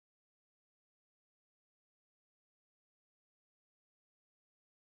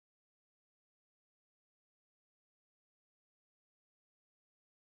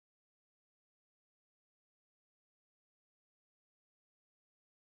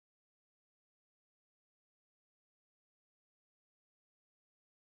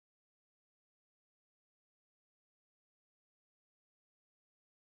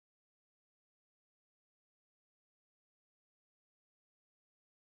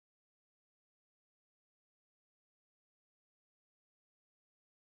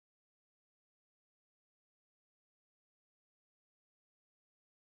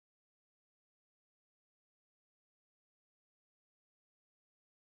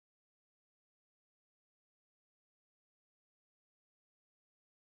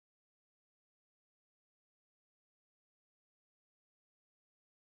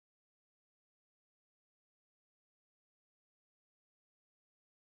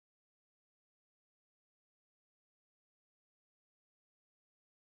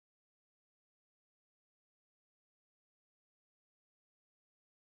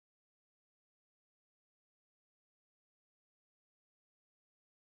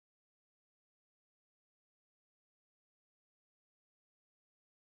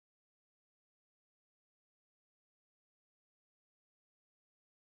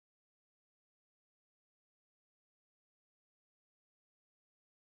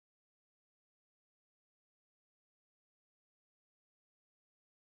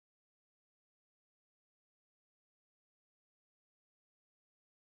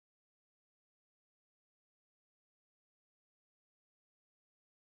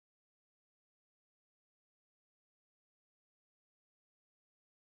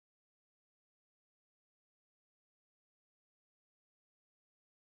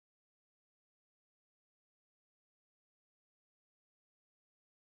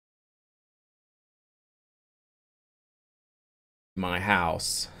my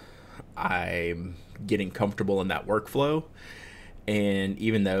house, I'm getting comfortable in that workflow. And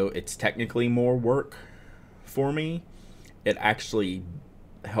even though it's technically more work for me, it actually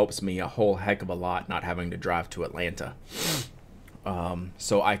helps me a whole heck of a lot not having to drive to Atlanta.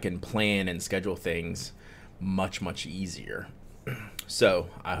 So I can plan and schedule things much, much easier. So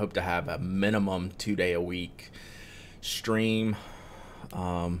I hope to have a minimum 2 day a week stream,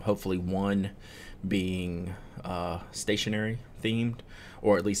 hopefully one being stationary themed,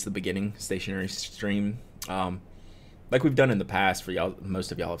 or at least the beginning stationary stream. Like we've done in the past for y'all,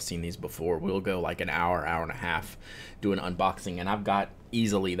 most of y'all have seen these before. We'll go like an hour, hour and a half doing unboxing, and I've got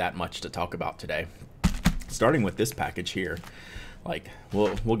easily that much to talk about today. Starting with this package here, like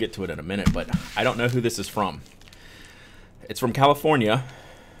we'll get to it in a minute, but I don't know who this is from. It's from California.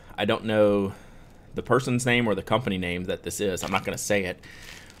 I don't know the person's name or the company name that this is. I'm not going to say it,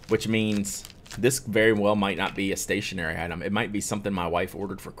 which means this very well might not be a stationary item. It might be something my wife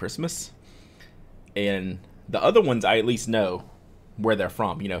ordered for Christmas. And the other ones I at least know where they're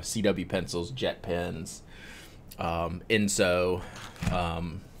from. You know, CW pencils, JetPens, Inso,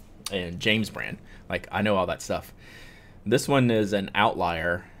 and James brand. Like, I know all that stuff. This one is an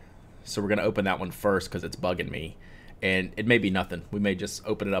outlier, so we're going to open that one first because it's bugging me. And it may be nothing. We may just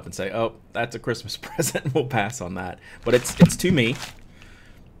open it up and say, oh, that's a Christmas present. We'll pass on that. But it's to me.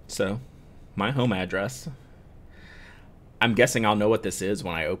 So, my home address. I'm guessing I'll know what this is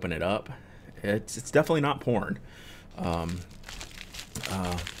when I open it up. It's definitely not porn.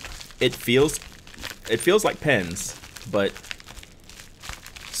 It feels like pens, but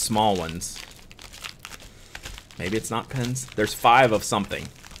small ones. Maybe it's not pens. There's 5 of something.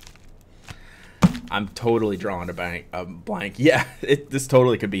 I'm totally drawing a blank. Yeah, this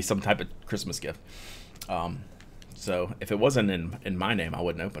totally could be some type of Christmas gift. So if it wasn't in my name, I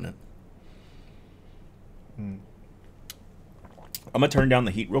wouldn't open it. I'm gonna turn down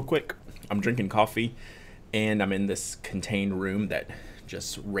the heat real quick. I'm drinking coffee, and I'm in this contained room that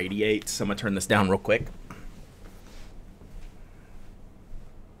just radiates. So I'm gonna turn this down real quick.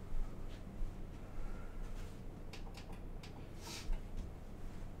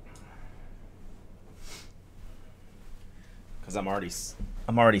 Because I'm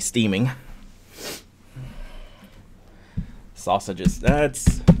already steaming. Sausages.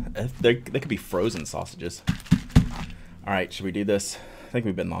 They could be frozen sausages. All right, should we do this? I think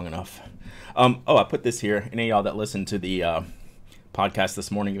we've been long enough. Oh, I put this here. Any of y'all that listened to the podcast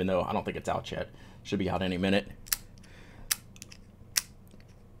this morning, even though I don't think it's out yet, should be out any minute.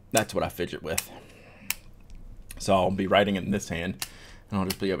 That's what I fidget with. So I'll be writing in this hand, and I'll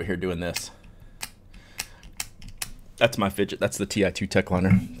just be over here doing this. That's my fidget. That's the TI2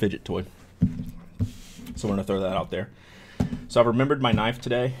 Techliner fidget toy. So I'm going to throw that out there. So I've remembered my knife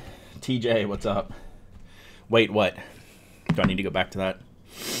today. TJ, what's up? Wait, what? Do I need to go back to that?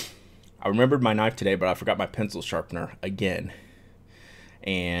 I remembered my knife today, but I forgot my pencil sharpener again.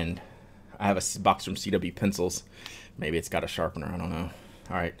 And I have a box from CW Pencils. Maybe it's got a sharpener. I don't know.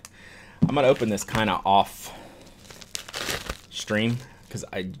 All right. I'm going to open this kind of off stream because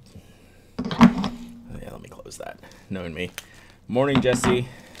yeah, let me close that. Knowing me. Morning, Jesse.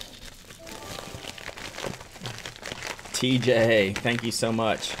 TJ, thank you so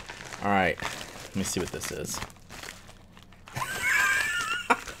much. All right, let me see what this is.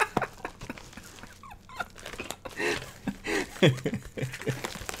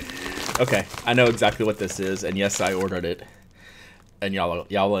 Okay, I know exactly what this is, and yes, I ordered it. And y'all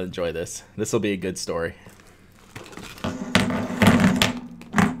will enjoy this. This will be a good story.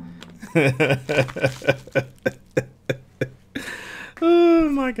 Oh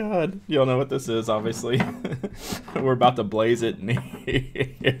my god. Y'all know what this is, obviously. We're about to blaze it in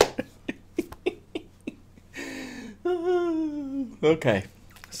here. Okay.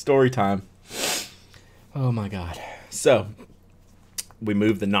 Story time. Oh my god. So, we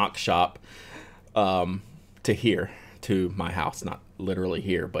moved the knock shop to here, to my house. Not literally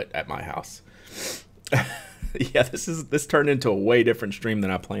here, but at my house. Yeah, this turned into a way different stream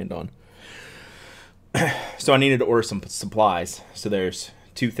than I planned on. So I needed to order some supplies. So there's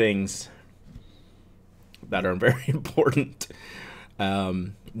 2 things that are very important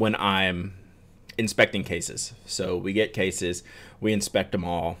when I'm inspecting cases. So we get cases, we inspect them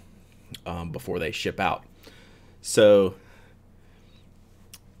all before they ship out. So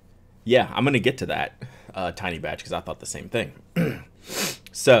yeah, I'm going to get to that tiny batch because I thought the same thing.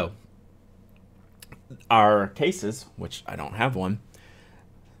 So our cases, which I don't have one,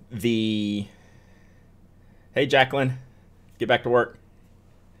 Hey, Jacqueline, get back to work.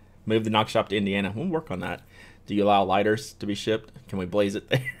 Move the knock shop to Indiana. We'll work on that. Do you allow lighters to be shipped? Can we blaze it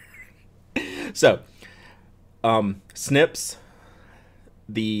there? So, snips,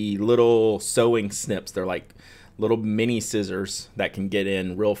 the little sewing snips. They're like little mini scissors that can get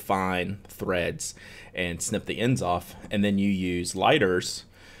in real fine threads and snip the ends off. And then you use lighters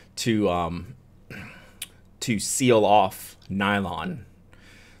to seal off nylon,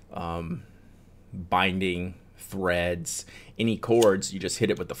 binding threads, any cords. You just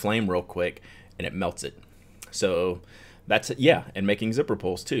hit it with the flame real quick and it melts it. So that's it. Yeah, and making zipper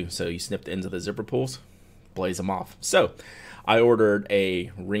pulls too. So you snip the ends of the zipper pulls, blaze them off. So I ordered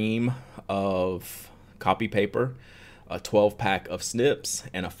a ream of copy paper, a 12-pack of snips,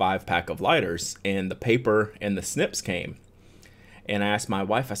 and a 5-pack of lighters. And the paper and the snips came. And I asked my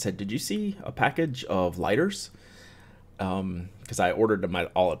wife, I said, did you see a package of lighters? Because I ordered them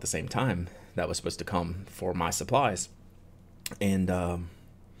all at the same time. That was supposed to come for my supplies. And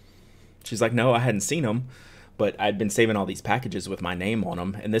she's like, no, I hadn't seen them. But I'd been saving all these packages with my name on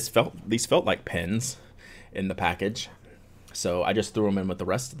them. And these felt like pens in the package. So I just threw them in with the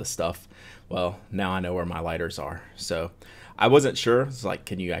rest of the stuff. Well, now I know where my lighters are. So I wasn't sure. It's like,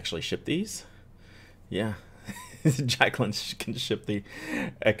 can you actually ship these? Yeah. Jacqueline can ship the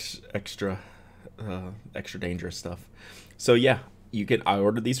extra dangerous stuff. So yeah, you can. I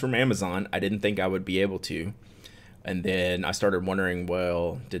ordered these from Amazon. I didn't think I would be able to. And then I started wondering,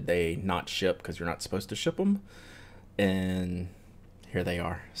 well, did they not ship because you're not supposed to ship them? And here they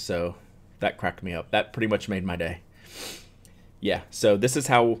are. So that cracked me up. That pretty much made my day. Yeah, so this is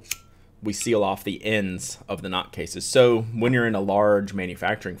how we seal off the ends of the knot cases. So when you're in a large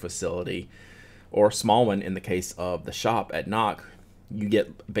manufacturing facility, or a small one in the case of the shop at Knock, you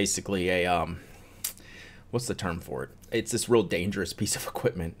get basically a, what's the term for it? It's this real dangerous piece of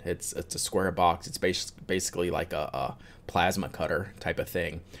equipment. It's a square box. It's basically like a plasma cutter type of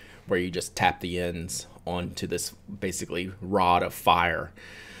thing, where you just tap the ends onto this basically rod of fire.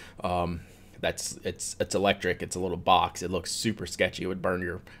 It's electric. It's a little box. It looks super sketchy. It would burn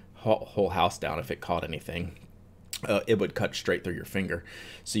your whole house down if it caught anything. It would cut straight through your finger.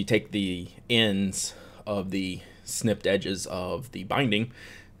 So you take the ends of the snipped edges of the binding,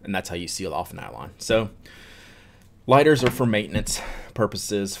 and that's how you seal off nylon. So lighters are for maintenance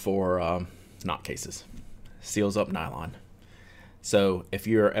purposes for knot cases. Seals up nylon. So if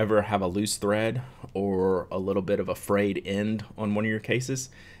you ever have a loose thread or a little bit of a frayed end on one of your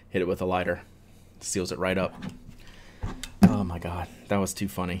cases, hit it with a lighter. Seals it right up. Oh my God, that was too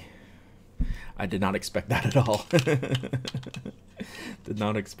funny. I did not expect that at all. Did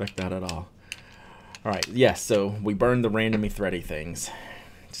not expect that at all. All right, yes, so we burned the randomly thready things.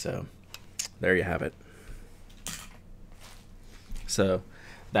 So there you have it. So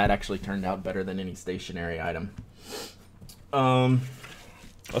that actually turned out better than any stationary item.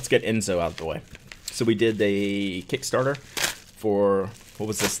 Let's get Enzo out of the way. So we did the Kickstarter for, what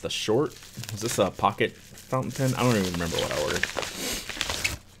was this, the short? Was this a pocket fountain pen? I don't even remember what I ordered.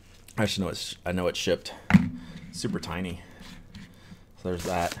 I know it's shipped. Super tiny. So there's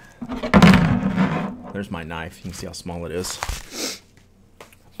that. There's my knife. You can see how small it is.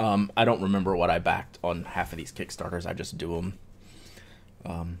 I don't remember what I backed on half of these Kickstarters. I just do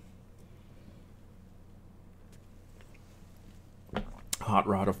them. Hot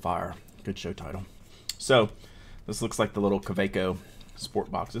Rod of Fire. Good show title. So this looks like the little Kaweco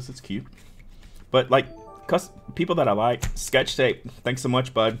sport boxes. It's cute. But like people that I like, Sketch Tape. Thanks so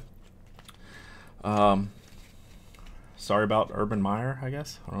much, bud. Sorry about Urban Meyer, I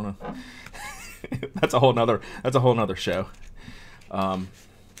guess. I don't know. That's a whole nother show.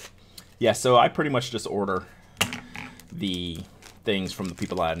 Yeah, so I pretty much just order the things from the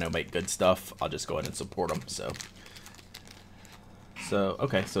people that I know make good stuff. I'll just go ahead and support them. So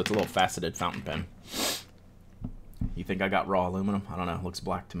okay, so it's a little faceted fountain pen. You think I got raw aluminum? I don't know. It looks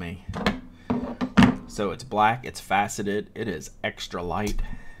black to me. So it's black. It's faceted. It is extra light.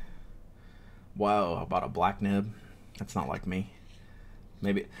 Wow, I bought a black nib. That's not like me.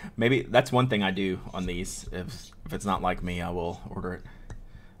 Maybe that's one thing I do on these. If it's not like me, I will order it.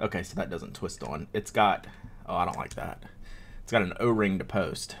 Okay, so that doesn't twist on. It's got, oh, I don't like that. It's got an O-ring to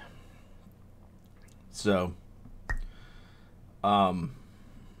post. So,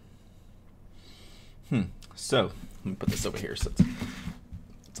 so let me put this over here so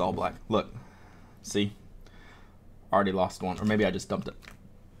it's all black. Look, see, already lost one, or maybe I just dumped it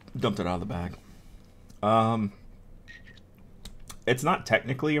out of the bag. It's not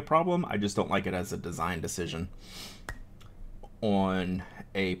technically a problem. I just don't like it as a design decision on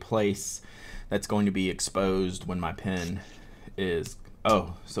a place that's going to be exposed when my pen is,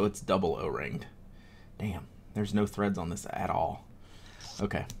 oh, so it's double O-ringed. Damn, there's no threads on this at all.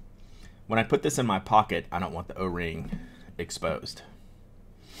 Okay. When I put this in my pocket, I don't want the O-ring exposed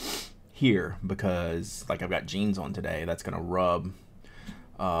here because, like, I've got jeans on today. That's going to rub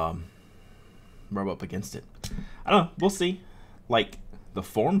rub up against it. I don't know. We'll see. Like, the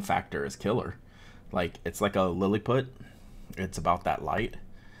form factor is killer. Like, it's like a Lilliput. It's about that light.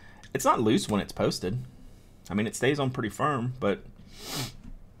 It's not loose when it's posted. I mean, it stays on pretty firm, but,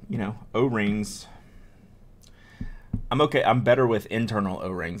 you know, O-rings. I'm okay. I'm better with internal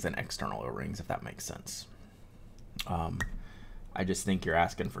O-rings than external O-rings, if that makes sense. I just think you're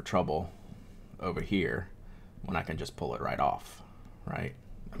asking for trouble over here when I can just pull it right off, right?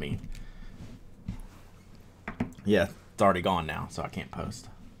 I mean, yeah, it's already gone now, so I can't post.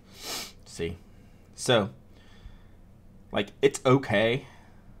 See? So, like, it's okay.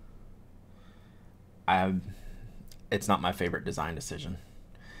 It's not my favorite design decision.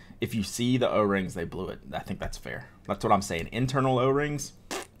 If you see the O-rings, they blew it. I think that's fair. That's what I'm saying. Internal O-rings,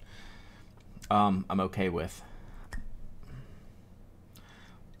 I'm okay with.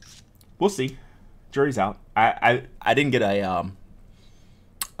 We'll see. Jury's out. I didn't get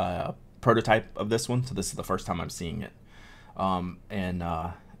a prototype of this one, so this is the first time I'm seeing it. And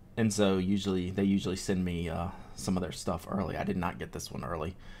so they usually send me some of their stuff early. I did not get this one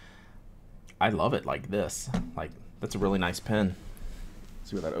early. I love it like this. Like, that's a really nice pen.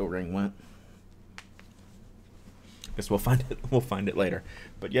 See where that O-ring went. Guess we'll find it. We'll find it later.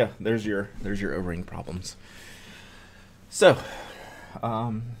 But yeah, there's your O-ring problems. So,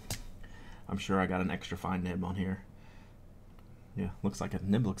 I'm sure I got an extra fine nib on here. Yeah, looks like a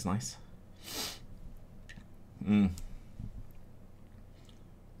nib looks nice. I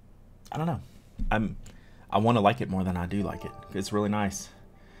don't know. I want to like it more than I do like it. It's really nice.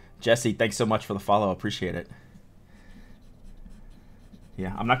 Jesse, thanks so much for the follow. Appreciate it.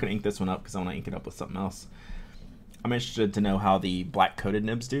 Yeah, I'm not going to ink this one up because I want to ink it up with something else. I'm interested to know how the black coated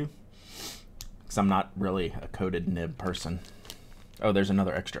nibs do, because I'm not really a coated nib person. Oh, there's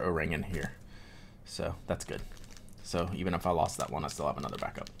another extra O-ring in here, so that's good. So even if I lost that one, I still have another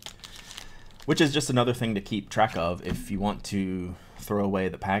backup, which is just another thing to keep track of if you want to throw away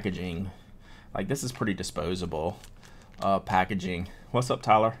the packaging. Like, this is pretty disposable packaging. What's up,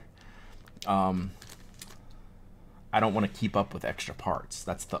 Tyler? I don't want to keep up with extra parts.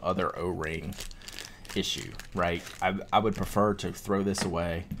 That's the other O-ring issue, right? I would prefer to throw this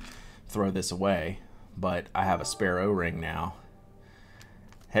away, but I have a spare O-ring now.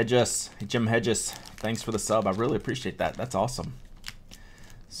 Jim Hedges, thanks for the sub. I really appreciate that. That's awesome.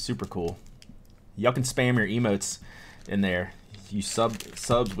 Super cool. Y'all can spam your emotes in there. You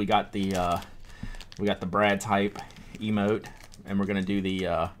subs. We got the Brad type emote, and we're gonna do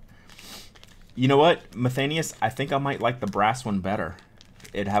the. You know what, Mathanius? I think I might like the brass one better.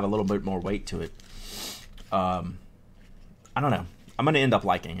 It'd have a little bit more weight to it. I don't know. I'm gonna end up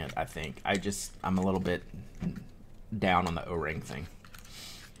liking it. I think. I'm a little bit down on the O-ring thing,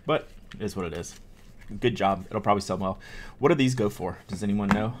 but it is what it is. Good job. It'll probably sell well. What do these go for? Does anyone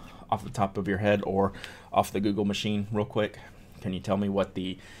know off the top of your head or off the Google machine real quick? Can you tell me what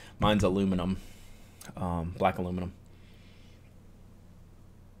mine's aluminum, black aluminum.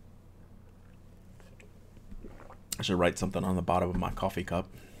 I should write something on the bottom of my coffee cup.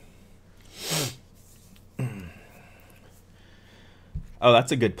 Oh,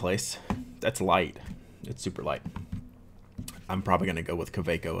 that's a good place. That's light. It's super light. I'm probably going to go with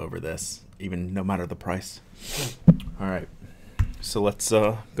Kaweco over this, even no matter the price. All right. So let's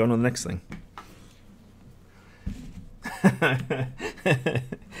go on to the next thing.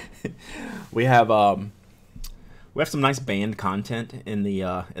 We have some nice band content in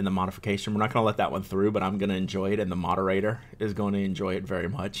the modification. We're not going to let that one through, but I'm going to enjoy it, and the moderator is going to enjoy it very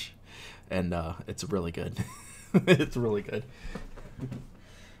much, and it's really good. It's really good.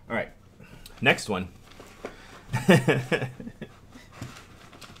 All right, next one.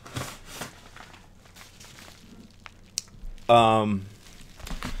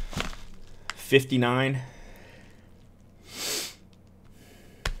 59.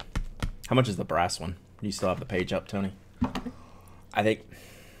 How much is the brass one? You still have the page up, Tony? I think.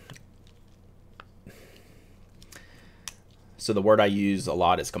 So the word I use a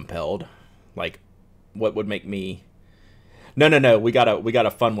lot is compelled. Like, what would make me? No. We got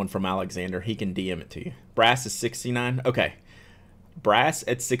a fun one from Alexander. He can DM it to you. Brass is 69. Okay, brass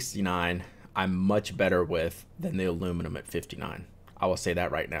at 69. I'm much better with than the aluminum at 59. I will say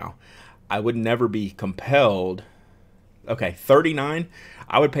that right now. I would never be compelled. Okay, 39.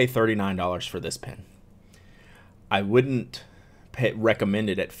 I would pay $39 for this pen. I wouldn't recommend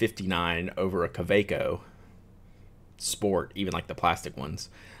it at 59 over a Kaweco Sport, even like the plastic ones.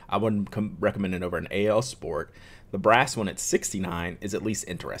 I wouldn't recommend it over an AL Sport. The brass one at 69 is at least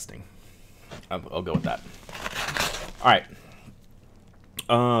interesting. I'll go with that. All right.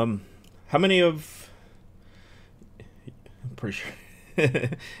 How many of? I'm pretty sure.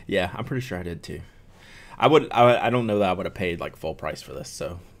 Yeah, I'm pretty sure I did too. I don't know that I would have paid like full price for this.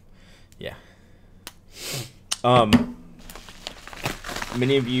 So, yeah.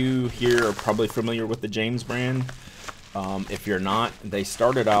 Many of you here are probably familiar with the James brand. If you're not, they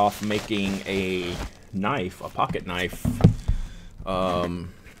started off making a knife, a pocket knife. I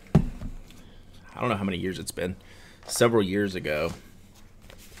don't know how many years it's been. Several years ago.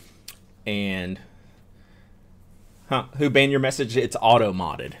 And who banned your message? It's auto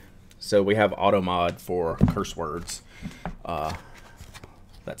modded. So we have auto mod for curse words that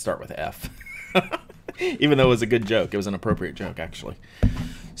start with F. Even though it was a good joke, it was an appropriate joke actually.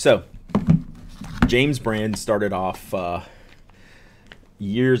 So James brand started off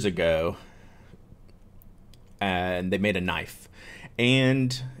years ago, and they made a knife,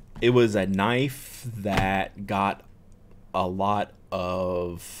 and it was a knife that got a lot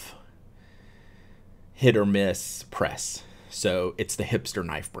of hit or miss press. So it's the hipster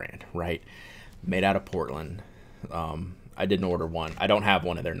knife brand, right? Made out of Portland. I didn't order one. I don't have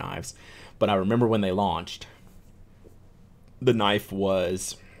one of their knives, but I remember when they launched, the knife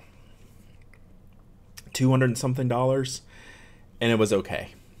was $200 and something, and it was okay.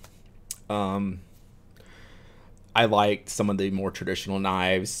 I liked some of the more traditional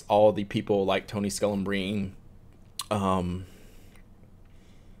knives. All the people like Tony Skull and Breen,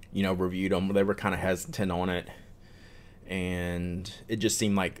 reviewed them. They were kind of hesitant on it, and it just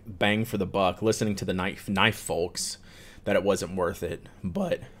seemed like bang for the buck. Listening to the knife folks, that it wasn't worth it.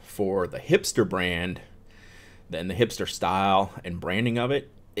 But for the hipster brand, then the hipster style and branding of it,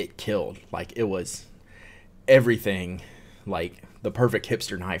 it killed. Like, it was everything, like the perfect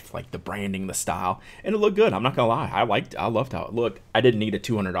hipster knife, like the branding, the style, and it looked good. I'm not gonna lie, I loved how it looked. I didn't need a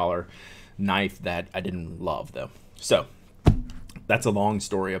 $200 knife that I didn't love though. So that's a long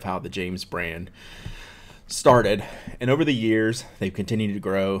story of how the James brand started, and over the years they've continued to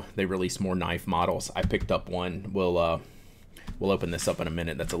grow. They released more knife models. I picked up one. We'll open this up in a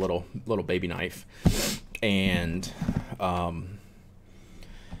minute. That's a little baby knife, and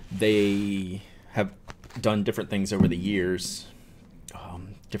they have done different things over the years,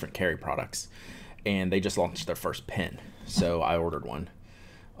 different carry products, and they just launched their first pen. So I ordered one,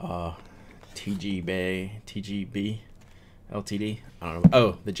 TGB Ltd. I don't know.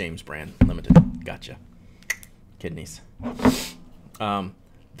 Oh, the James brand limited. Gotcha. Kidneys.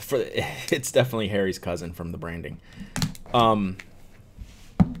 It's definitely Harry's cousin from the branding.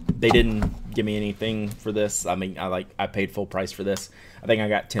 They didn't give me anything for this. I mean, I paid full price for this. I think I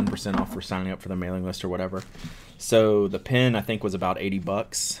got 10% off for signing up for the mailing list or whatever. So the pen I think was about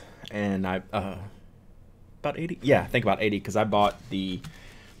 $80, and about 80. Yeah, I think about 80 because I bought the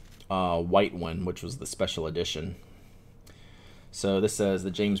white one, which was the special edition. So this says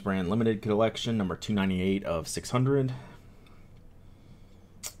the James brand limited collection, number 298 of 600.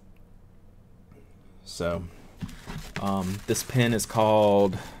 So this pen is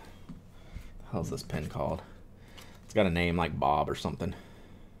called, how's this pen called? It's got a name like Bob or something.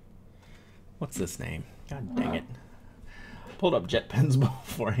 What's this name? God dang it. I pulled up JetPens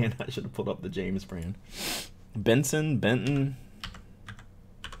beforehand. I should have pulled up the James brand. Benton.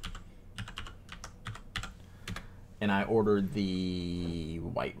 And I ordered the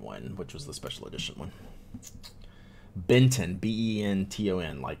white one, which was the special edition one. Benton,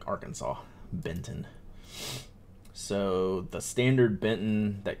 Benton, like Arkansas. Benton. So the standard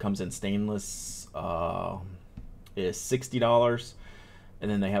Benton that comes in stainless is $60, and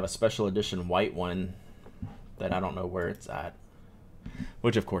then they have a special edition white one that I don't know where it's at,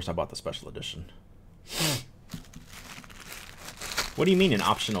 which of course I bought the special edition. What do you mean an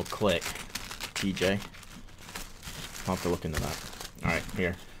optional click, TJ? I'll have to look into that. All right,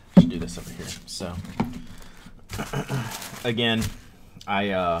 here. I should do this over here. So, again,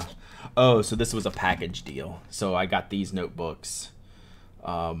 so this was a package deal. So I got these notebooks.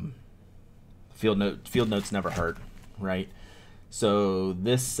 Field notes never hurt, right? So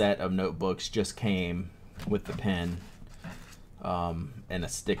this set of notebooks just came with the pen and a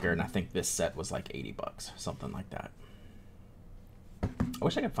sticker, and I think this set was like $80, something like that. I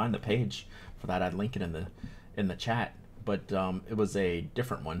wish I could find the page for that. I'd link it in the chat, but it was a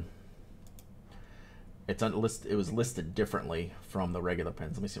different one. It was listed differently from the regular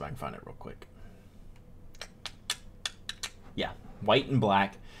pens. Let me see if I can find it real quick. Yeah, white and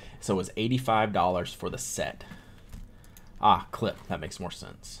black. So it was $85 for the set. Ah, clip. That makes more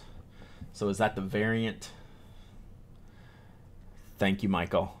sense. So is that the variant? Thank you,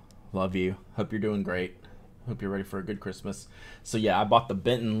 Michael. Love you. Hope you're doing great. Hope you're ready for a good Christmas. So yeah, I bought the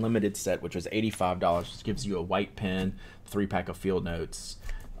Benton Limited set, which was $85, which gives you a white pen, 3-pack of field notes,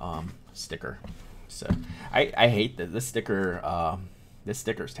 sticker. So I hate that this sticker This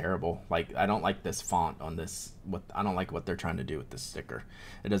sticker's terrible. Like, I don't like this font on this. I don't like what they're trying to do with this sticker.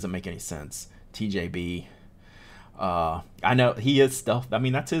 It doesn't make any sense. TJB. I know he is stealth. I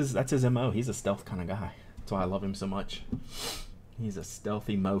mean, that's his MO. He's a stealth kind of guy. That's why I love him so much. He's a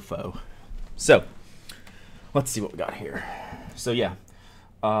stealthy mofo. So, let's see what we got here. So yeah.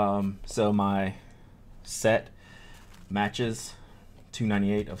 So my set matches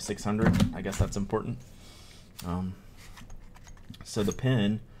 298 of 600. I guess that's important. So the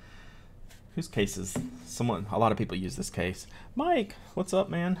pen, whose case is a lot of people use this case. Mike, what's up,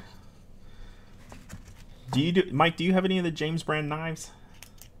 man? Mike, do you have any of the James brand knives?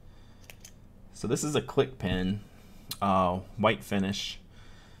 So this is a click pen, white finish.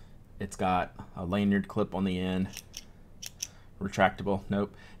 It's got a lanyard clip on the end. Retractable.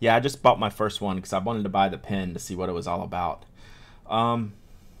 Nope. Yeah, I just bought my first one because I wanted to buy the pen to see what it was all about.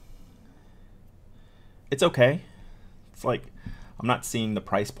 It's okay. It's like, I'm not seeing the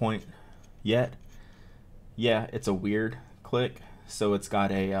price point yet. Yeah, it's a weird click. So it's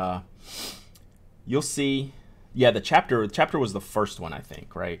got a, you'll see, yeah, the chapter was the first one, I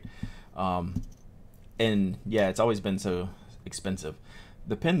think, right? And yeah, it's always been so expensive.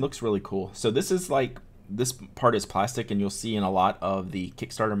 The pen looks really cool. So this is like, this part is plastic, and you'll see in a lot of the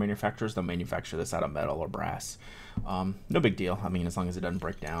Kickstarter manufacturers, they'll manufacture this out of metal or brass. No big deal. I mean, as long as it doesn't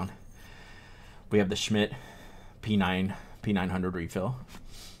break down. We have the Schmidt P900 refill.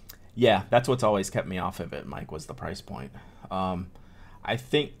 Yeah, that's what's always kept me off of it, Mike, was the price point. I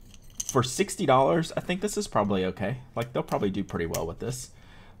think for $60, I think this is probably okay. Like, they'll probably do pretty well with this.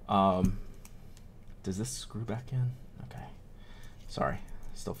 Does this screw back in? Okay. Sorry,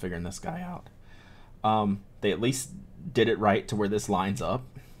 still figuring this guy out. They at least did it right to where this lines up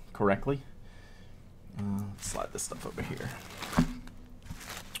correctly. Let's slide this stuff over here.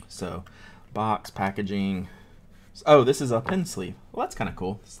 So, box, packaging. Oh, this is a pen sleeve. Well, that's kind of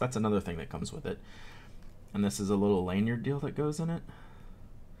cool. So that's another thing that comes with it. And this is a little lanyard deal that goes in it.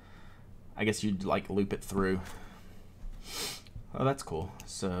 I guess you'd like loop it through. Oh, that's cool.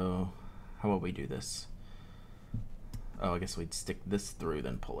 So, how about we do this? Oh, I guess we'd stick this through,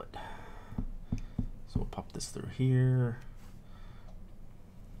 then pull it. So we'll pop this through here.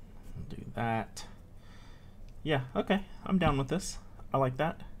 We'll do that. Yeah, okay. I'm down with this. I like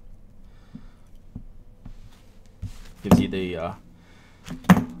that. Gives you the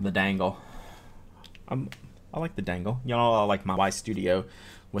dangle. I like the dangle. You know, I like my Y Studio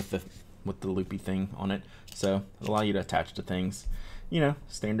with the loopy thing on it. So it'll allow you to attach to things. You know,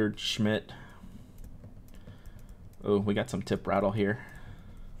 standard Schmidt. Oh, we got some tip rattle here.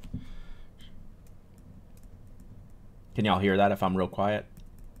 Can y'all hear that if I'm real quiet?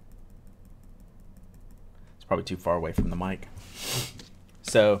 It's probably too far away from the mic.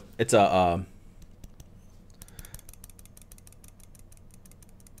 So it's a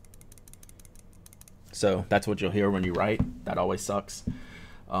so that's what you'll hear when you write. That always sucks.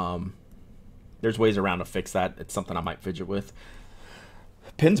 There's ways around to fix that. It's something I might fidget with.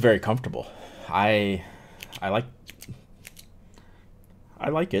 Pen's very comfortable. I like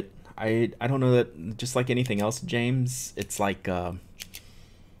it. I don't know that, just like anything else, James, it's like, I'm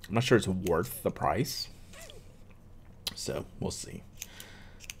not sure it's worth the price. So, we'll see.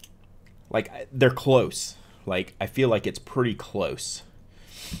 Like, they're close. Like, I feel like it's pretty close.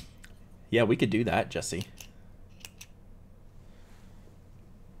 Yeah, we could do that, Jesse.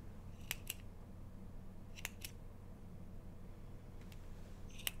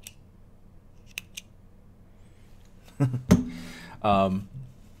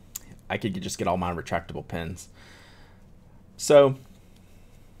 I could just get all my retractable pens. So,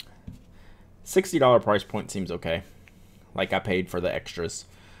 $60 price point seems okay. Like, I paid for the extras.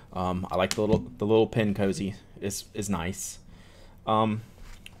 I like the little pen cozy is nice.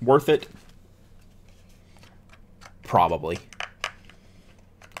 Worth it? Probably.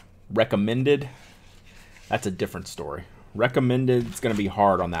 Recommended? That's a different story. Recommended, it's going to be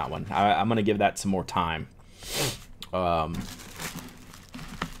hard on that one. I'm going to give that some more time. To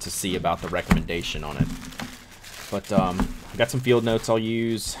see about the recommendation on it. But I got some field notes I'll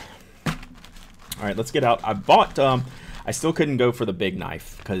use. All right, let's get out. I bought I still couldn't go for the big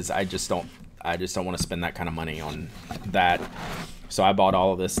knife because I just don't want to spend that kind of money on that. So I bought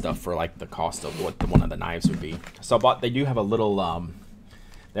all of this stuff for like the cost of what one of the knives would be. So they do have a little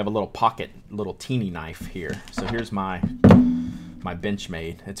they have a little pocket, little teeny knife here. So here's my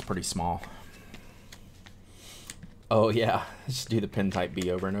Benchmade. It's pretty small. Oh yeah, just do the pen type B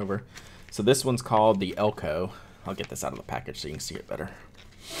over and over. So this one's called the Elko. I'll get this out of the package so you can see it better.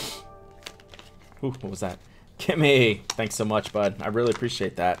 Ooh, what was that? Kimmy, thanks so much, bud. I really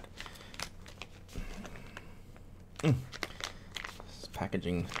appreciate that. This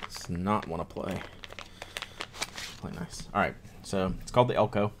packaging does not want to play. Play nice. All right, so it's called the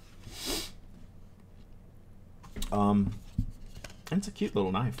Elko. And it's a cute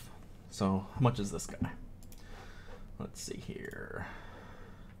little knife. So how much is this guy? Let's see here.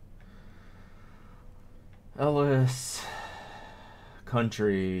 Ellis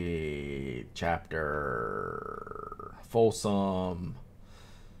Country Chapter Folsom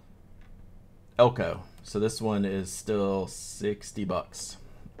Elko. So this one is still 60 bucks.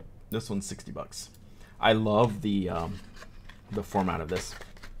 This one's 60 bucks. I love the format of this.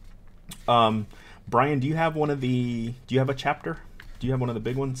 Brian, do you have one of the? Do you have a chapter? Do you have one of the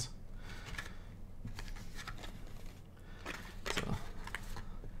big ones? So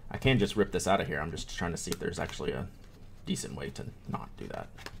I can just rip this out of here. I'm just trying to see if there's actually a decent way to not do that.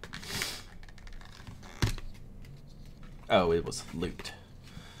 Oh, it was looped.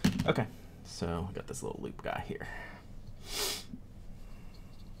 Okay, so I got this little loop guy here.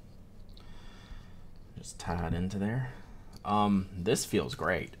 Just tie it into there. This feels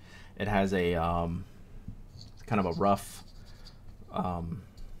great. It has a kind of a rough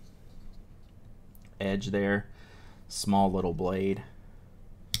edge there. Small little blade.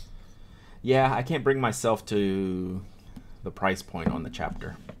 Yeah, I can't bring myself to the price point on the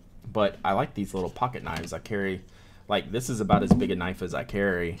chapter, but I like these little pocket knives I carry. Like, this is about as big a knife as I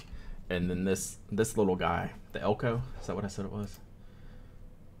carry, and then this little guy, the Elko, is that what I said it was?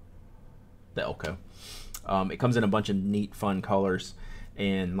 The Elko. It comes in a bunch of neat, fun colors,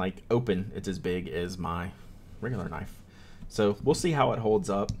 and like open, it's as big as my regular knife. So we'll see how it holds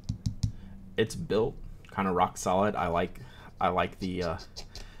up. It's built kind of rock solid. I like the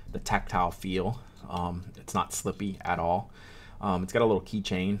tactile feel. It's not slippy at all. It's got a little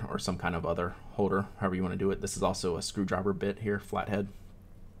keychain or some kind of other holder, however you want to do it. This is also a screwdriver bit here, flathead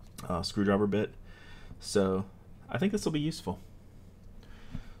screwdriver bit. So I think this will be useful.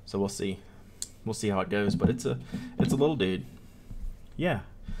 So we'll see. We'll see how it goes, but it's a little dude. Yeah,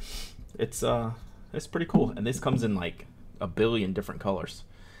 it's pretty cool, and this comes in like a billion different colors.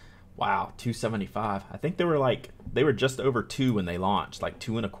 Wow, $275. I think they were just over $2 when they launched, like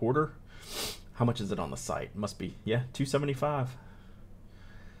 $2.25. How much is it on the site? Must be, yeah, $275.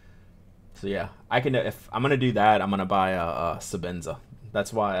 So yeah, I can, if I'm gonna do that, I'm gonna buy a Sebenza.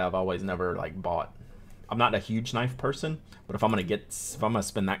 That's why I've always never like bought. I'm not a huge knife person, but if I'm gonna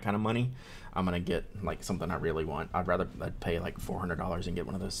spend that kind of money, I'm gonna get like something I really want. I'd pay like $400 and get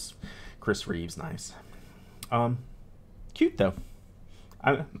one of those Chris Reeves knives. Cute though.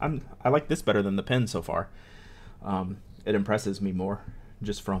 I like this better than the pen so far. It impresses me more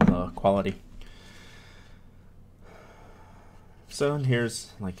just from the quality. So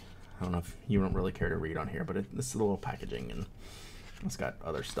here's, like, I don't know if you don't really care to read on here, but this is a little packaging, and it's got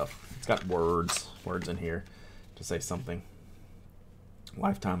other stuff. It's got words in here to say something.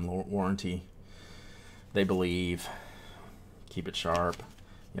 Lifetime warranty. They believe. Keep it sharp.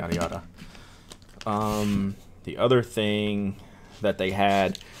 Yada yada. The other thing that they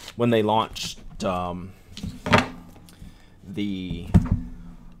had when they launched oh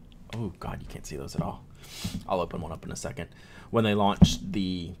god, you can't see those at all. I'll open one up in a second. When they launched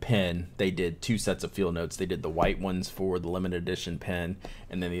the pen, they did 2 sets of field notes. They did the white ones for the limited edition pen,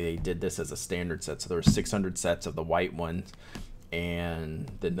 and then they did this as a standard set. So there were 600 sets of the white ones, and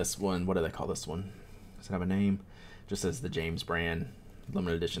then this one, what do they call this one? Does it have a name? Just says the James brand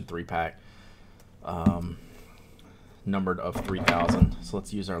limited edition 3-pack, numbered of 3,000. So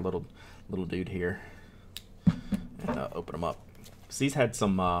let's use our little dude here and open them up. So these had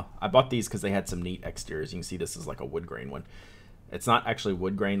some, I bought these because they had some neat exteriors. You can see this is like a wood grain one. It's not actually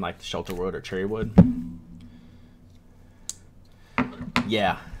wood grain like the shelter wood or cherry wood.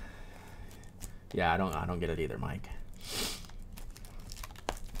 Yeah. Yeah, I don't get it either, Mike.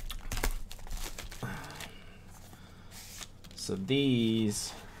 So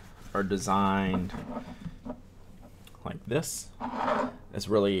these are designed like this. It's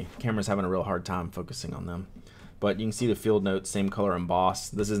really, camera's having a real hard time focusing on them. But you can see the field notes, same color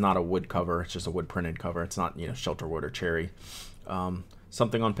embossed. This is not a wood cover, it's just a wood printed cover. It's not, you know, shelter wood or cherry.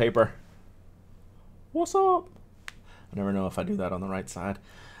 Something on paper. What's up? I never know if I do that on the right side.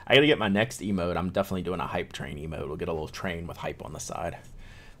 I gotta get my next emote. I'm definitely doing a hype train emote. We'll get a little train with hype on the side.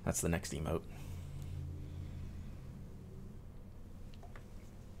 That's the next emote.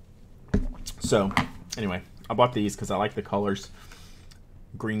 So, anyway, I bought these because I like the colors.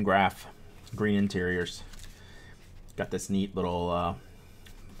 Green graph, green interiors. Got this neat little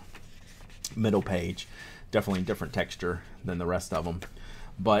middle page. Definitely different texture than the rest of them.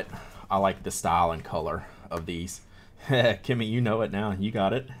 But I like the style and color of these. Kimmy, you know it now. You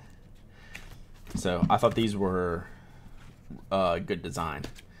got it. So I thought these were good design.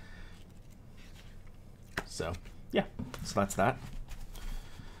 So yeah, so that's that.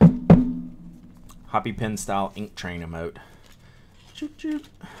 Hoppy pen style ink train emote. Choop, choop.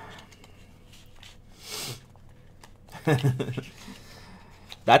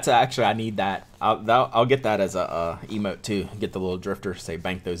 That's actually, I need that. I'll get that as a emote too. Get the little drifter, say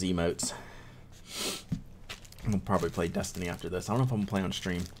bank those emotes. I'll probably play Destiny after this. I don't know if I'm gonna play on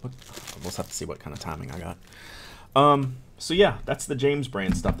stream. We'll just have to see what kind of timing I got. So yeah, that's the James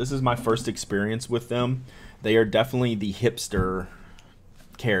brand stuff. This is my first experience with them. They are definitely the hipster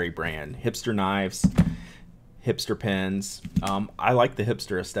carry brand. Hipster knives, hipster pens. I like the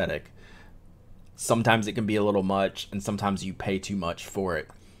hipster aesthetic. Sometimes it can be a little much, and sometimes you pay too much for it.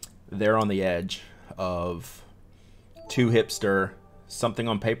 They're on the edge of too hipster. Something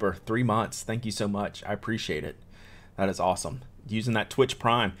on paper, 3 months. Thank you so much. I appreciate it. That is awesome. Using that Twitch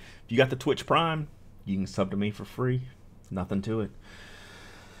Prime. If you got the Twitch Prime, you can sub to me for free. Nothing to it.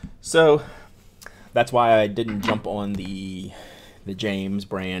 So that's why I didn't jump on the James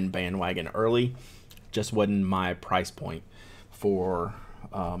brand bandwagon early. Just wasn't my price point for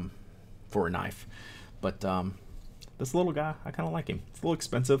a knife. But this little guy, I kind of like him. It's a little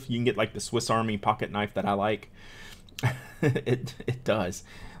expensive. You can get like the Swiss Army pocket knife that I like. it does.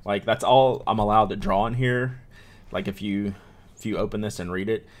 Like, that's all I'm allowed to draw in here. Like, if you open this and read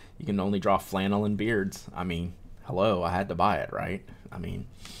it, you can only draw flannel and beards. I mean, hello, I had to buy it, right? I mean,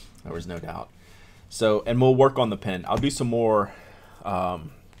 there was no doubt. So, and we'll work on the pen. I'll do some more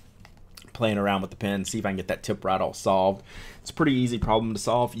playing around with the pen, see if I can get that tip rattle solved. It's a pretty easy problem to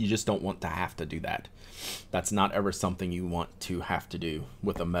solve. You just don't want to have to do that. That's not ever something you want to have to do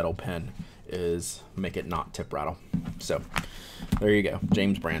with a metal pen, is make it not tip rattle. So there you go,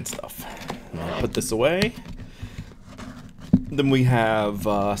 James brand stuff. I'll put this away. Then we have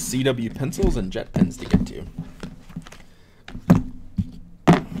CW pencils and JetPens to get to.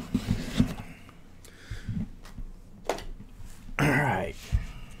 All right,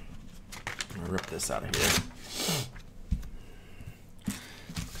 I'm gonna rip this out of here.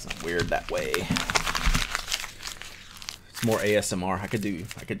 It's not weird that way. It's more ASMR. I could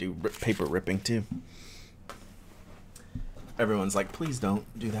do paper ripping too. Everyone's like, please don't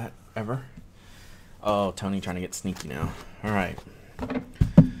do that ever. Oh, Tony trying to get sneaky now. All right,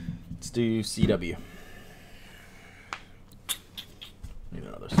 let's do CW. Need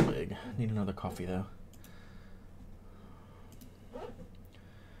another swig. Need another coffee though.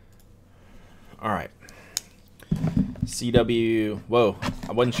 All right, CW. Whoa,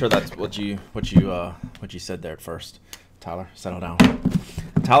 I wasn't sure that's what you said there at first. Tyler, settle down.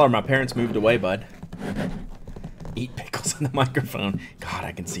 Tyler, my parents moved away, bud. Eat pickles in the microphone. God,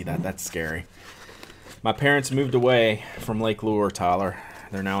 I can see that. That's scary. My parents moved away from Lake Lure, Tyler.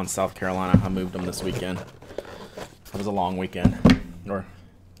 They're now in South Carolina. I moved them this weekend. It was a long weekend. Or,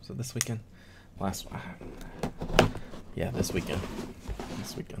 was it this weekend? Yeah, this weekend.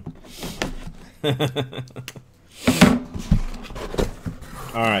 This weekend.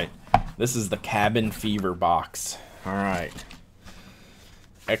 All right. This is the Cabin Fever box. All right.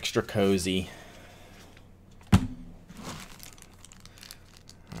 Extra cozy. All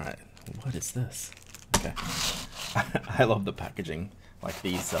right. What is this? Okay. I love the packaging. Like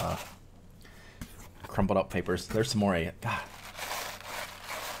these crumpled up papers. There's some more. God.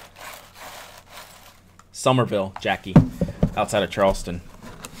 Somerville, Jackie, outside of Charleston.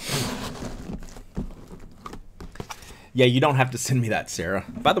 Yeah, you don't have to send me that, Sarah.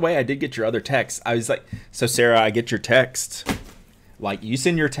 By the way, I did get your other text. I was like, so Sarah, I get your text. Like, you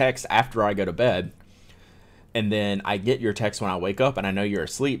send your text after I go to bed, and then I get your text when I wake up, and I know you're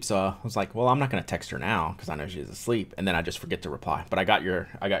asleep. So I was like, well, I'm not going to text her now because I know she's asleep, and then I just forget to reply. But I got your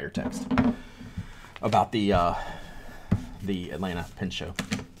text about the Atlanta Pen Show,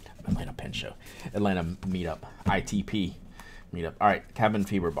 Atlanta meetup, ITP meetup. All right, Cabin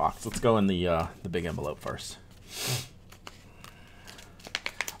Fever box. Let's go in the big envelope first.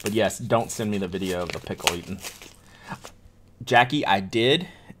 But yes, don't send me the video of the pickle eating. Jackie, I did,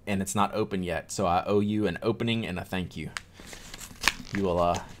 and it's not open yet, so I owe you an opening and a thank you. You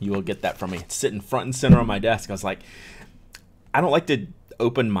will get that from me. It's sitting front and center on my desk. I was like, I don't like to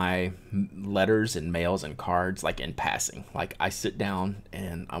open my letters and mails and cards like in passing. Like, I sit down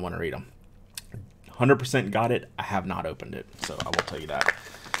and I want to read them. 100% got it. I have not opened it, so I will tell you that.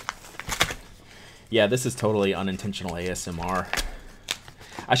 Yeah, this is totally unintentional ASMR.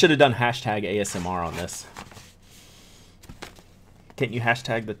 I should have done hashtag ASMR on this. Can't you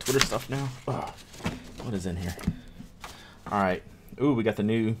hashtag the Twitter stuff now? Ugh. What is in here? All right. Ooh, we got the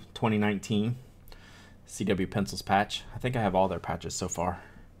new 2019 CW Pencils patch. I think I have all their patches so far.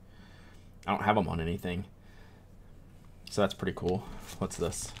 I don't have them on anything. So that's pretty cool. What's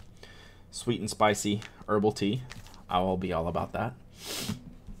this? Sweet and spicy herbal tea. I will be all about that.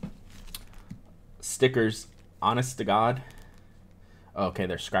 Stickers, honest to God. Okay,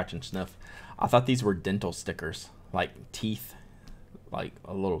 they're scratch and sniff. I thought these were dental stickers, like teeth, like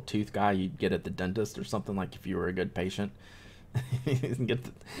a little tooth guy you'd get at the dentist or something, like if you were a good patient.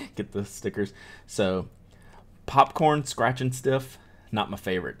 get the stickers. So popcorn scratch and sniff, not my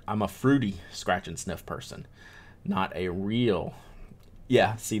favorite. I'm a fruity scratch and sniff person, not a real.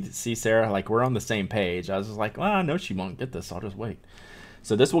 Yeah, see Sarah, like we're on the same page. I was just like, well, I know she won't get this, I'll just wait.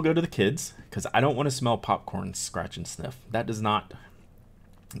 So this will go to the kids because I don't want to smell popcorn scratch and sniff. That does not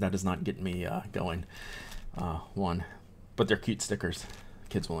get me going. One, but they're cute stickers.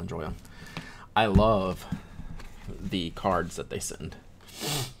 Kids will enjoy them. I love the cards that they send.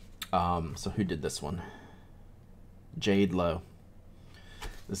 So who did this one? Jade Lowe.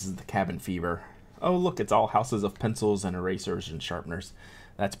 This is the cabin fever. Oh, look, it's all houses of pencils and erasers and sharpeners.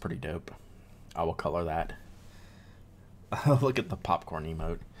 That's pretty dope. I will color that. Look at the popcorn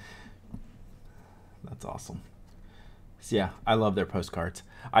emote. That's awesome. So yeah, I love their postcards.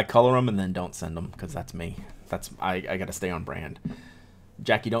 I color them and then don't send them because that's me. I got to stay on brand.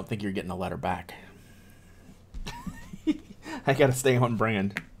 Jackie, don't think you're getting a letter back. I got to stay on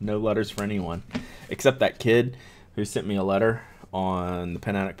brand. No letters for anyone. Except that kid who sent me a letter on the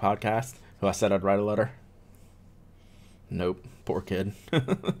Pen Addict podcast, who I said I'd write a letter. Nope. Poor kid.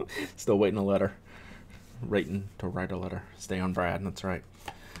 Still waiting a letter. Waiting to write a letter. Stay on Brad. That's right.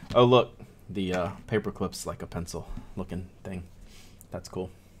 Oh, look. The paper clip's like a pencil looking thing. That's cool.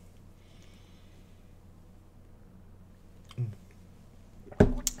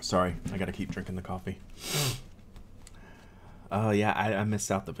 Sorry. I got to keep drinking the coffee. Oh, yeah. I missed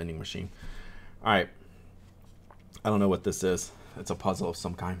out the vending machine. All right. I don't know what this is. It's a puzzle of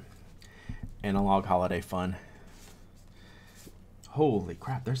some kind. Analog holiday fun. Holy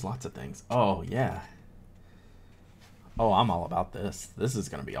crap, there's lots of things. Oh, yeah. Oh, I'm all about this. This is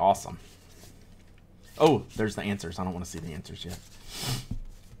going to be awesome. Oh, there's the answers. I don't want to see the answers yet.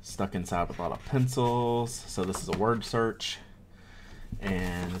 Stuck inside with a lot of pencils. So this is a word search.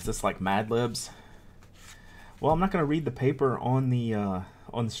 And is this like Mad Libs? Well, I'm not going to read the paper on the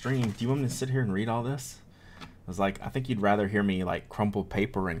stream. Do you want me to sit here and read all this? I was like, I think you'd rather hear me like crumple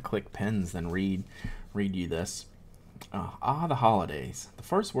paper and click pens than read you this. The holidays. The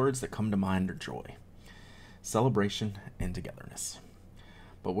first words that come to mind are joy, celebration, and togetherness.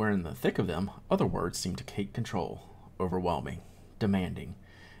 But where in the thick of them, other words seem to take control, overwhelming, demanding,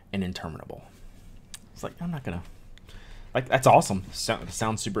 and interminable. It's like, I'm not gonna, like, that's awesome.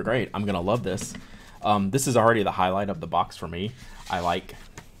 Sounds super great. I'm gonna love this. This is already the highlight of the box for me.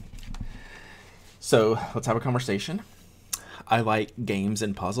 So let's have a conversation. I like games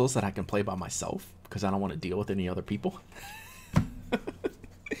and puzzles that I can play by myself because I don't want to deal with any other people.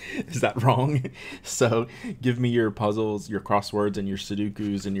 Is that wrong? So give me your puzzles, your crosswords, and your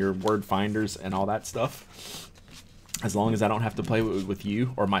Sudokus, and your word finders, and all that stuff. As long as I don't have to play with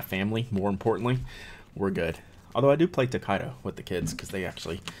you or my family, more importantly, we're good. Although I do play Takedo with the kids because they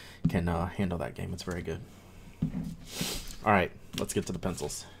actually can handle that game. It's very good. All right, let's get to the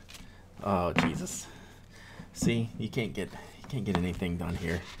pencils. Oh, Jesus. See, you can't get anything done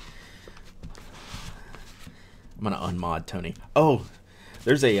here. I'm gonna unmod Tony. Oh,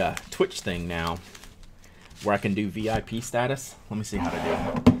 there's a Twitch thing now where I can do VIP status. Let me see how to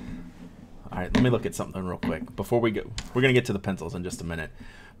do it. All right, let me look at something real quick before we go. We're gonna get to the pencils in just a minute,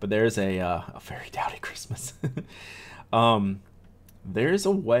 but there's a very dowdy Christmas. There's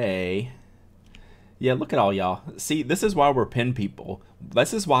a way. Yeah, look at all y'all. See, this is why we're pen people.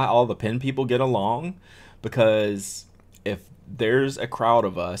 This is why all the pen people get along, because if there's a crowd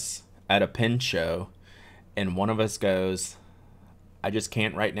of us at a pen show and one of us goes, I just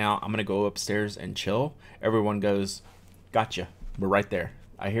can't right now, I'm going to go upstairs and chill, everyone goes, gotcha, we're right there.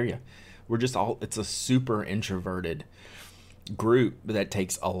 I hear you. We're just all, it's a super introverted group that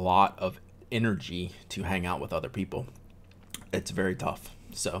takes a lot of energy to hang out with other people. It's very tough.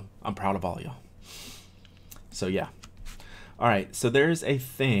 So I'm proud of all y'all. So yeah. All right. So there's a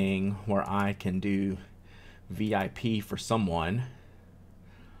thing where I can do VIP for someone.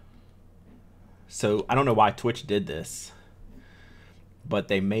 So I don't know why Twitch did this, but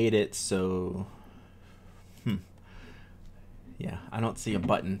they made it so, yeah, I don't see a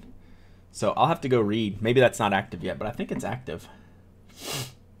button. So I'll have to go read. Maybe that's not active yet, but I think it's active.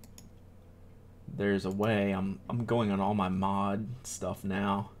 There's a way. I'm going on all my mod stuff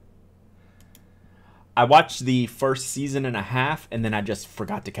now. I watched the first season and a half, and then I just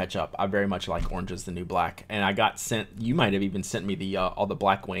forgot to catch up. I very much like Orange is the New Black, and I got sent. You might have even sent me the all the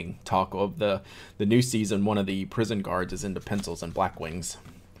Blackwing talk of the new season. One of the prison guards is into pencils and Blackwings.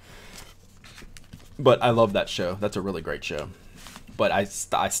 But I love that show. That's a really great show. But I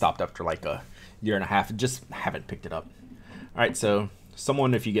stopped after like a year and a half. Just haven't picked it up. All right, so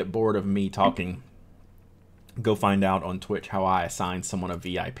someone, if you get bored of me talking, go find out on Twitch how I assign someone a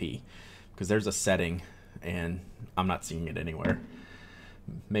VIP. Because there's a setting, and I'm not seeing it anywhere.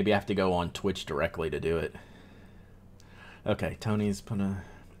 Maybe I have to go on Twitch directly to do it. Okay, Tony's putting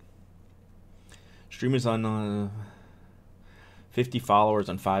streamers on 50 followers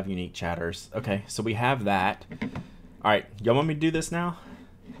and 5 unique chatters. Okay, so we have that. All right, y'all want me to do this now?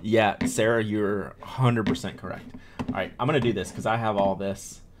 Yeah, Sarah, you're 100% correct. All right, I'm going to do this because I have all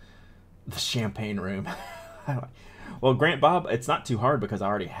this. The champagne room. Well, Grant Bob, it's not too hard because I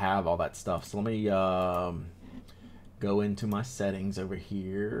already have all that stuff. So let me go into my settings over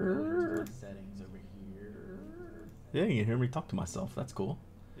here. Yeah, you can hear me talk to myself. That's cool.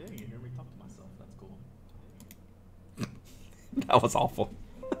 That was awful.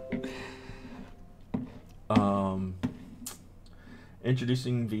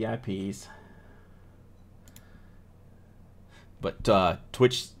 Introducing VIPs. But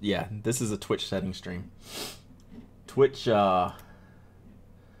Twitch, yeah, this is a Twitch setting stream. Twitch, oh,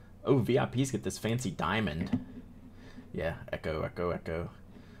 VIPs get this fancy diamond. Yeah, echo.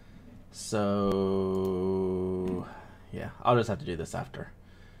 So, yeah, I'll just have to do this after.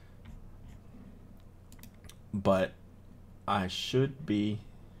 But I should be...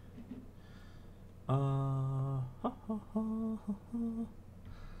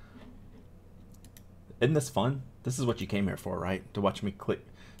 Isn't this fun? This is what you came here for, right? To watch me click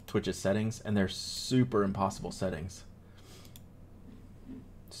Twitch's settings, and they're super impossible settings.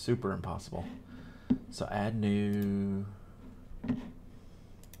 Super impossible. So add new.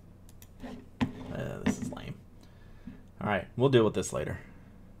 This is lame. All right, we'll deal with this later.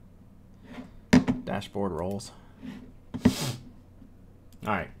 Dashboard roles.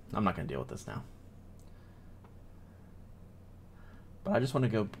 All right, I'm not gonna deal with this now. But I just want to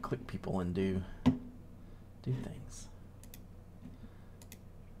go click people and do things.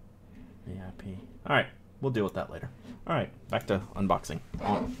 VIP. All right, we'll deal with that later. All right, back to unboxing.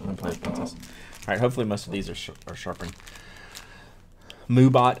 I'm gonna play with pencils. All right, hopefully most of these are sharpening.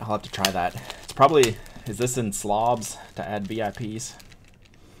 Moobot, I'll have to try that. It's probably, is this in slobs to add VIPs?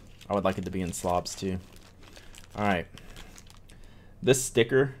 I would like it to be in slobs too. All right, this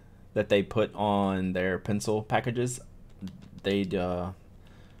sticker that they put on their pencil packages, they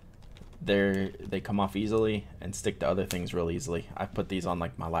come off easily and stick to other things real easily. I put these on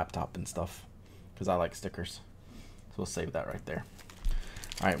like my laptop and stuff because I like stickers. So we'll save that right there.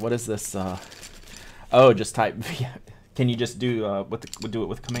 All right, what is this? Oh, just type. Can you just do do it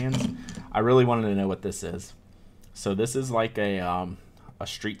with commands? I really wanted to know what this is. So this is like a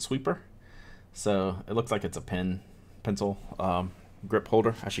street sweeper. So it looks like it's a pencil grip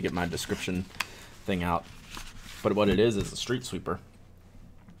holder. I should get my description thing out. But what it is a street sweeper.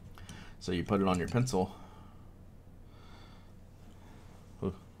 So you put it on your pencil.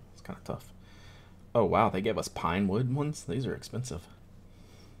 Ooh, it's kind of tough. Oh wow, they gave us pine wood ones. These are expensive.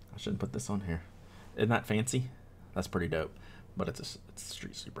 I shouldn't put this on here. Isn't that fancy? That's pretty dope. But it's a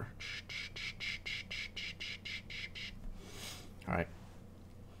street sweeper. All right,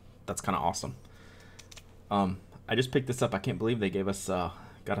 that's kind of awesome. I just picked this up. I can't believe they gave us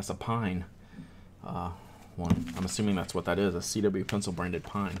got us a pine one. I'm assuming that's what that is, a CW pencil branded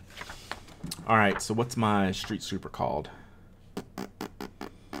pine. All right, so what's my street sweeper called?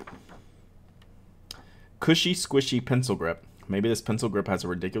 Cushy Squishy Pencil Grip. Maybe this pencil grip has a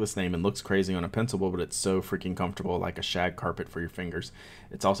ridiculous name and looks crazy on a pencil, but it's so freaking comfortable, like a shag carpet for your fingers.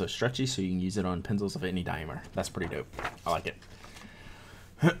 It's also stretchy, so you can use it on pencils of any diameter. That's pretty dope. I like it.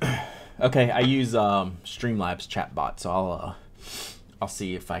 Okay, I use Streamlabs chatbot, so I'll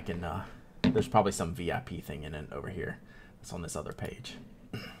see if I can. There's probably some VIP thing in it over here. It's on this other page.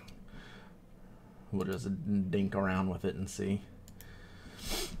 We'll just dink around with it and see.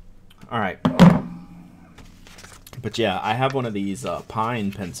 All right. But yeah, I have one of these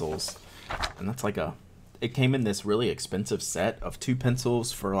pine pencils, and that's like it came in this really expensive set of 2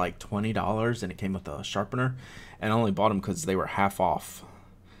 pencils for like $20, and it came with a sharpener, and I only bought them because they were half off.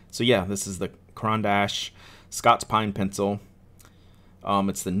 So yeah, this is the Carandash Scots Pine pencil.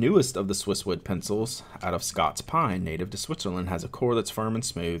 It's the newest of the Swiss wood pencils out of Scots Pine, native to Switzerland. Has a core that's firm and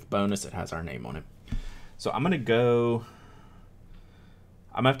smooth. Bonus, it has our name on it. So I'm gonna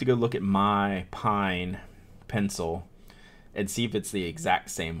have to go look at my pine pencil and see if it's the exact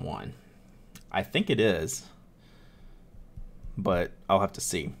same one. I think it is, but I'll have to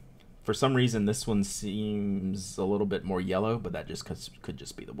see. For some reason, this one seems a little bit more yellow, but that just could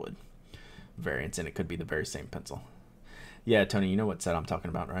just be the wood variance, and it could be the very same pencil. Yeah, Tony, you know what set I'm talking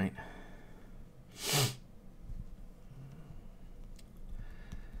about, right?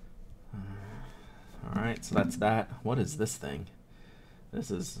 All right, so that's that. What is this thing? This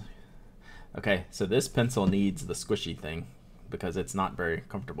is... Okay, so this pencil needs the squishy thing because it's not very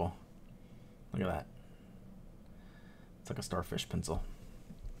comfortable. Look at that. It's like a starfish pencil.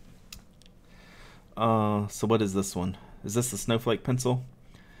 So what is this one? Is this the snowflake pencil?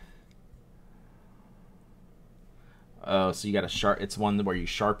 Oh, so you got to it's one where you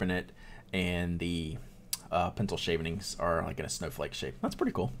sharpen it and the pencil shavings are like in a snowflake shape. That's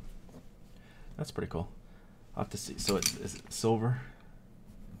pretty cool. That's pretty cool. I'll have to see. So is it silver?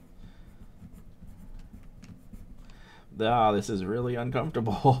 Ah, this is really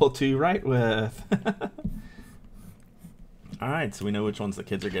uncomfortable to write with. All right, so we know which ones the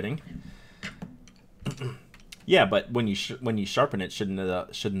kids are getting. Yeah, but when you sharpen it, shouldn't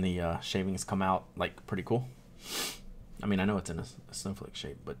the shavings come out like pretty cool? I mean, I know it's in a snowflake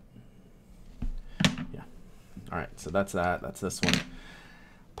shape, but yeah. All right, so that's that. That's this one.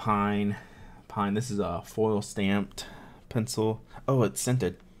 Pine. This is a foil stamped pencil. Oh, it's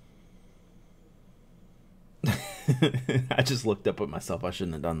scented. I just looked up at myself. I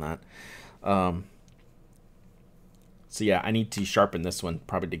shouldn't have done that. So yeah, I need to sharpen this one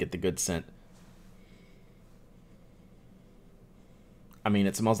probably to get the good scent. I mean,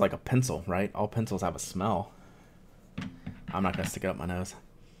 it smells like a pencil, right? All pencils have a smell. I'm not going to stick it up my nose.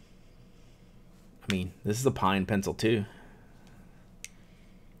 I mean, this is a pine pencil too.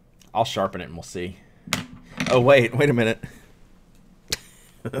 I'll sharpen it and we'll see. Oh, wait a minute.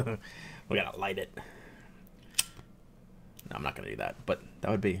 We got to light it. No, I'm not going to do that, but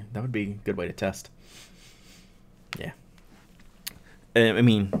that would be a good way to test. Yeah. I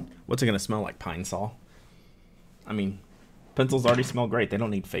mean, what's it going to smell like? Pine Sol? I mean, pencils already smell great. They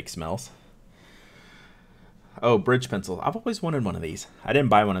don't need fake smells. Oh, bridge pencil. I've always wanted one of these. I didn't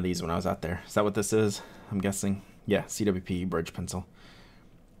buy one of these when I was out there. Is that what this is? I'm guessing. Yeah, CWP bridge pencil.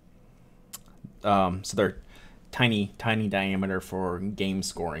 So they're tiny diameter for game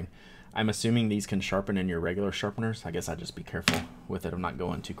scoring. I'm assuming these can sharpen in your regular sharpeners. I guess I'd just be careful with it. I'm not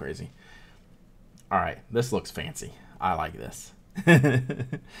going too crazy. All right, this looks fancy. I like this.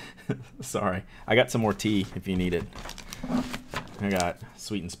 Sorry. I got some more tea if you need it. I got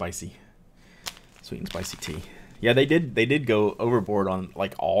sweet and spicy tea. Yeah, they did go overboard on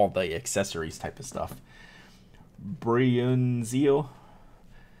like all the accessories type of stuff. Brianzio.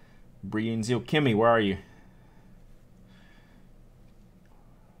 Kimmy, where are you?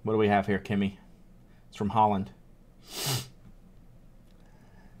 What do we have here, Kimmy? It's from Holland.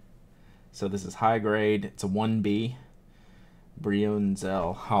 So this is high grade. It's a 1B.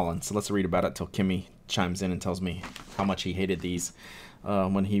 Brianzel, Holland. So let's read about it till Kimmy chimes in and tells me how much he hated these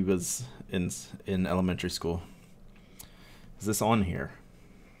when he was in elementary school. Is this on here?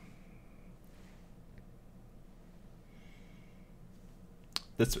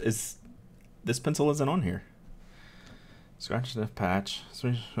 This pencil isn't on here. Scratch the patch.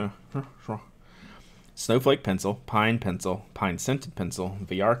 Snowflake pencil, pine scented pencil,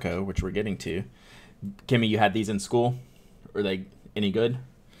 Viarco, which we're getting to. Kimmy, you had these in school? Are they any good?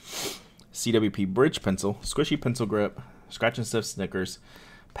 CWP bridge pencil, squishy pencil grip, scratch and sniff Snickers,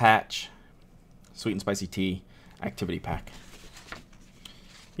 patch, sweet and spicy tea, activity pack.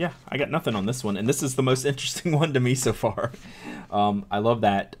 Yeah, I got nothing on this one, and this is the most interesting one to me so far. I love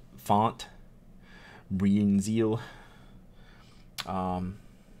that font, Brianzeal.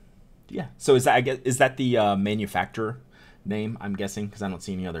 Yeah. So is that the manufacturer name? I'm guessing because I don't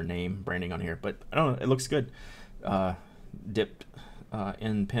see any other name branding on here, but I don't know. It looks good. Dipped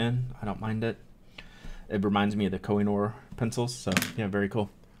in pen. I don't mind it. It reminds me of the Kohinoor pencils. So yeah, very cool.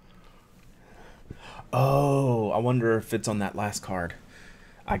 Oh, I wonder if it's on that last card.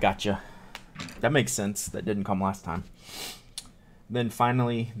 I gotcha. That makes sense. That didn't come last time. Then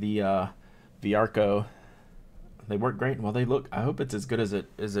finally the Viarco. They work great. Well, they look. I hope it's as good as it.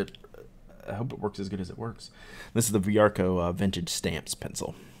 I hope it works as good as it works. This is the Viarco Vintage Stamps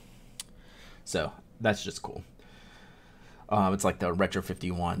pencil. So that's just cool. It's like the Retro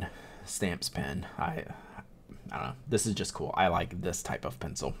 51 stamps pen. I don't know. This is just cool. I like this type of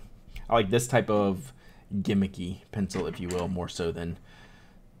pencil. I like this type of gimmicky pencil, if you will, more so than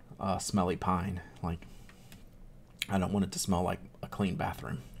smelly pine. Like, I don't want it to smell like a clean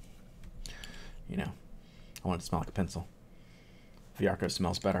bathroom. You know, I want it to smell like a pencil. Viarco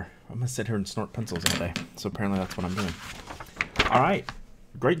smells better. I'm gonna sit here and snort pencils all day. So apparently that's what I'm doing. All right,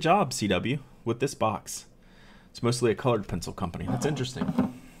 great job, CW. with this box. It's mostly a colored pencil company. That's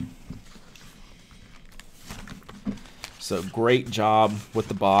interesting. So great job with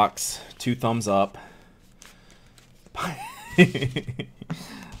the box. 2 thumbs up.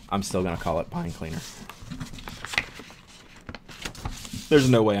 I'm still going to call it pine cleaner. There's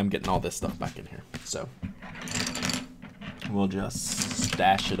no way I'm getting all this stuff back in here. So we'll just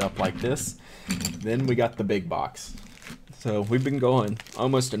stash it up like this. Then we got the big box. So we've been going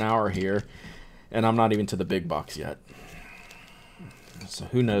almost an hour here, and I'm not even to the big box yet. So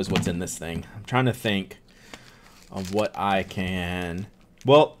who knows what's in this thing. I'm trying to think of what I can...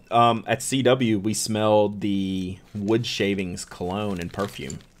 Well, at CW, we smelled the Wood Shavings cologne and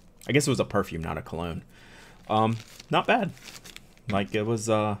perfume. I guess it was a perfume, not a cologne. Not bad. Like, it was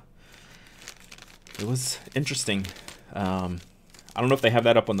interesting. I don't know if they have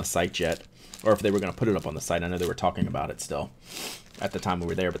that up on the site yet, or if they were going to put it up on the site. I know they were talking about it still at the time we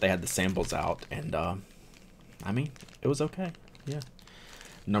were there, but they had the samples out, and, I mean, it was okay. Yeah.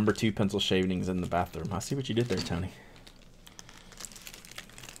 Number 2 pencil shavings in the bathroom. I see what you did there, Tony.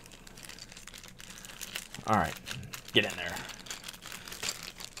 All right, get in there.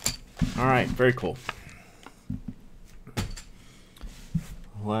 All right, very cool.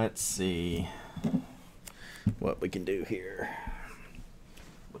 Let's see what we can do here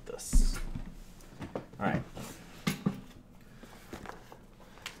with this. All right.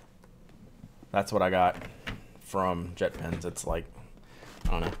 That's what I got from JetPens. It's like,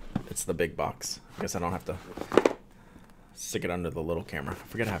 I don't know, it's the big box. I guess I don't have to stick it under the little camera. I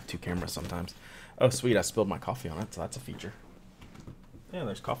forget I have 2 cameras sometimes. Oh, sweet, I spilled my coffee on it, so that's a feature. Yeah,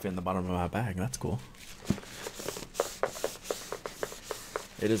 there's coffee in the bottom of my bag. That's cool.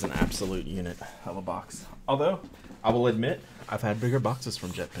 It is an absolute unit of a box. Although, I will admit, I've had bigger boxes from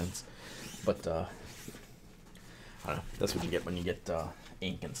JetPens. But, I don't know. That's what you get when you get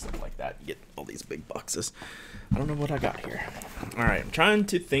ink and stuff like that. You get all these big boxes. I don't know what I got here. All right, I'm trying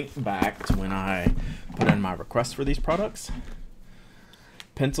to think back to when I put in my request for these products.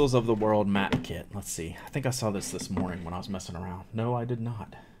 Pencils of the World matte kit. Let's see. I think I saw this morning when I was messing around. No, I did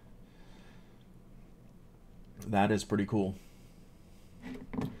not. That is pretty cool.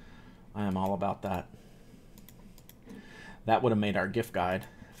 I am all about that. That would have made our gift guide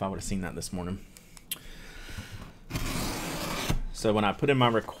if I would have seen that this morning. So when I put in my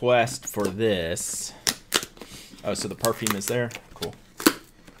request for this... Oh, so the perfume is there? Cool.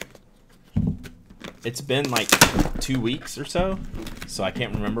 It's been like 2 weeks or so I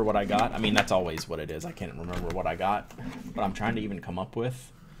can't remember what I got. I mean, that's always what it is. I can't remember what I got, but I'm trying to even come up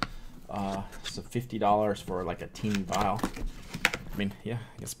with so $50 for like a teeny vial. I mean, yeah,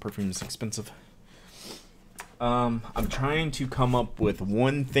 I guess perfume is expensive. I'm trying to come up with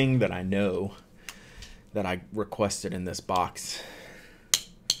one thing that I know that I requested in this box,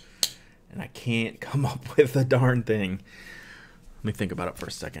 and I can't come up with a darn thing. Let me think about it for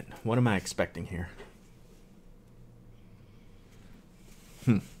a second. What am I expecting here?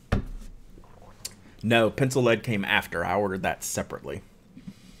 No, pencil lead came after. I ordered that separately.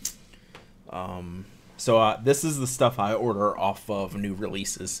 So this is the stuff I order off of new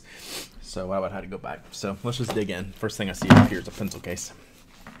releases. So I would have to go back. So let's just dig in. First thing I see up here is a pencil case.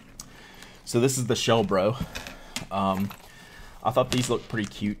 So this is the Shell Bro. I thought these looked pretty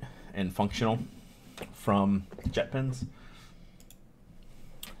cute and functional from JetPens.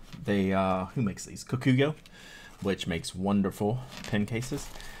 They, who makes these? Kokuyo, which makes wonderful pen cases.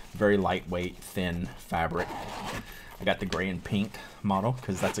 Very lightweight, thin fabric. I got the gray and pink model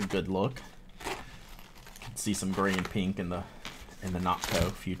because that's a good look. You can see some gray and pink in the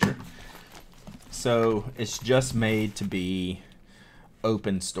Notco future. So it's just made to be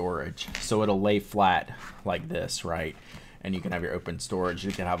open storage. So it'll lay flat like this, right? And you can have your open storage.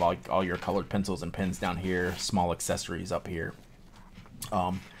 You can have all your colored pencils and pens down here, small accessories up here.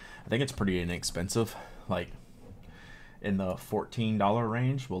 I think it's pretty inexpensive, like in the $14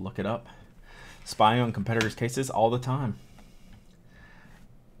 range. We'll look it up. Spy on competitors' cases all the time.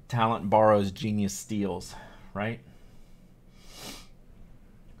 Talent borrows, genius steals, right?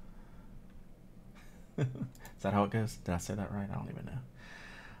 Is that how it goes? Did I say that right? I don't even know.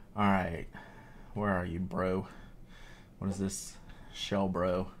 All right, where are you, bro? What is this? Shell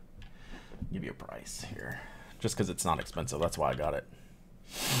Bro. Give you a price here. Just because it's not expensive, that's why I got it.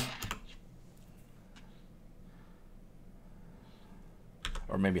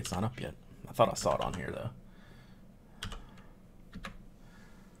 Or maybe it's not up yet. I thought I saw it on here though.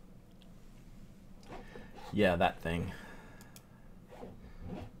 Yeah, that thing.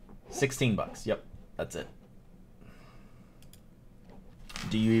 16 bucks. Yep, that's it.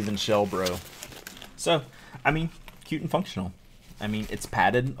 Do you even Shell Bro? So, I mean, cute and functional. I mean, it's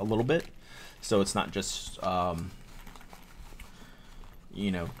padded a little bit, So it's not just you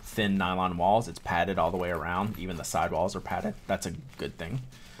know, thin nylon walls. It's padded all the way around. Even the side walls are padded. That's a good thing.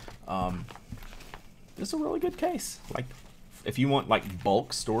 This is a really good case. Like, if you want like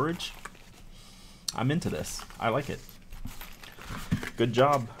bulk storage, I'm into this. I like it. Good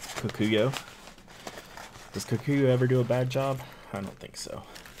job, Kokuyo. Does Kokuyo ever do a bad job? I don't think so.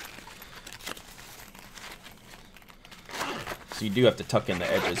 So you do have to tuck in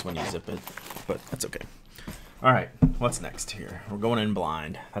the edges when you zip it, but that's okay. All right, what's next here? We're going in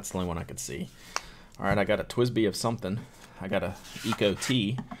blind. That's the only one I could see. All right, I got a Twisby of something. I got a Eco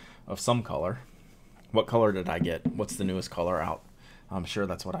T of some color. What color did I get? What's the newest color out? I'm sure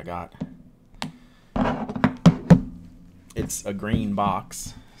that's what I got. It's a green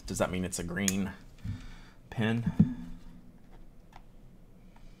box. Does that mean it's a green pen?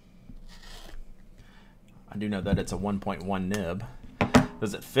 I do know that it's a 1.1 nib.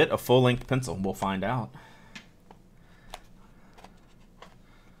 Does it fit a full-length pencil? We'll find out.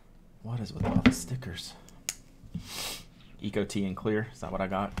 What is with all the stickers? Eco T in clear. Is that what I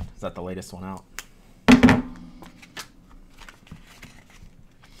got? Is that the latest one out?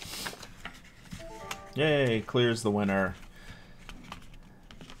 Yay, clear's the winner.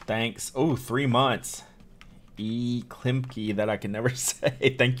 Thanks. Oh, 3 months. E. Klimke, that I can never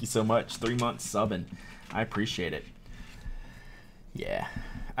say. Thank you so much. 3 months subbing. I appreciate it. Yeah.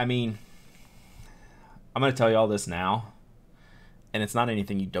 I mean, I'm going to tell you all this now, and it's not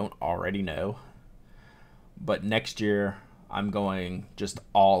anything you don't already know, but next year I'm going just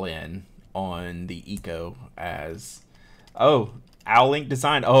all in on the Eco as, oh, Owlink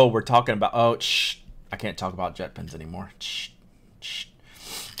design. Oh, we're talking about, oh, shh. I can't talk about JetPens anymore. Shh. Shh.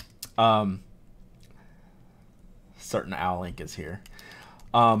 Certain Owlink is here.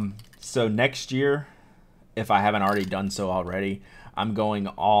 So next year, if I haven't already done so already, I'm going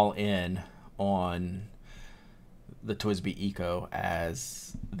all in on the Twisby Eco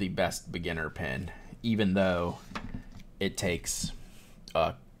as the best beginner pen, even though it takes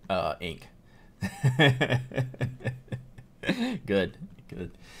ink. Good.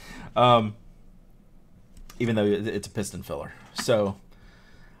 Even though it's a piston filler. So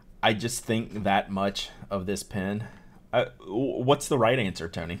I just think that much of this pen. What's the right answer,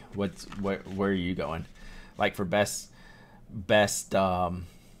 Tony? Where are you going? Like for best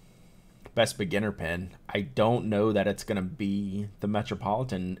beginner pen, I don't know that it's gonna be the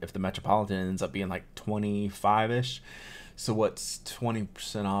Metropolitan. If the Metropolitan ends up being like 25-ish, so what's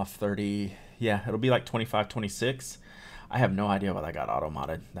 20% off? 30? Yeah, it'll be like 25, 26. I have no idea what I got auto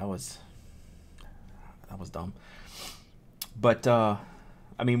modded. That was dumb. But I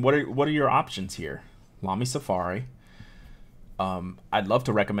mean, what are your options here? Lamy Safari. I'd love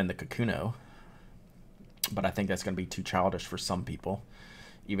to recommend the Kakuno, but I think that's going to be too childish for some people,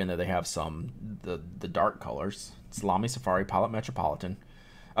 even though they have the dark colors. It's Lamy Safari, Pilot Metropolitan.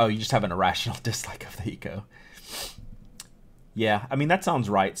 Oh, you just have an irrational dislike of the Eco. Yeah, I mean, that sounds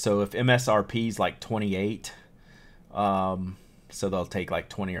right. So if MSRP is like 28, so they'll take like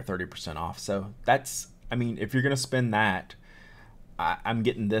 20 or 30% off. So that's, I mean, if you're going to spend that, I'm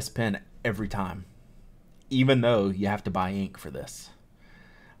getting this pen every time, even though you have to buy ink for this.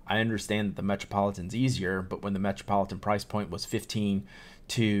 I understand that the Metropolitan's easier, but when the Metropolitan price point was $15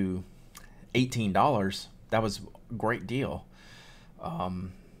 to $18, that was a great deal.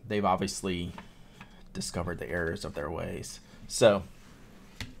 They've obviously discovered the errors of their ways. So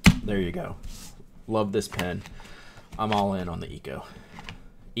there you go. Love this pen. I'm all in on the Eco.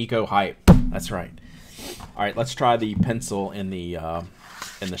 Eco hype. That's right. All right, let's try the pencil in the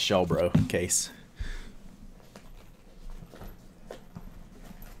Shellbro case.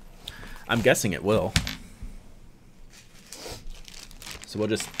 I'm guessing it will. So we'll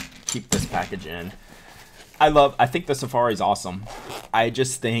just keep this package in. I think the Safari is awesome. I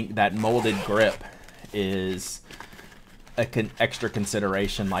just think that molded grip is an extra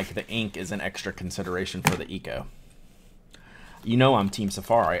consideration, like the ink is an extra consideration for the Eco. You know I'm Team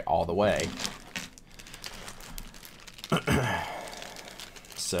Safari all the way.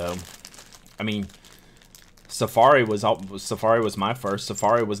 So, I mean, Safari was my first.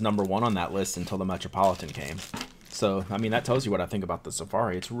 Safari was #1 on that list until the Metropolitan came. So, I mean, that tells you what I think about the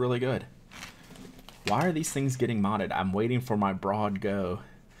Safari. It's really good. Why are these things getting modded? I'm waiting for my broad go.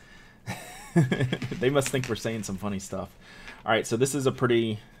 They must think we're saying some funny stuff. All right, so this is a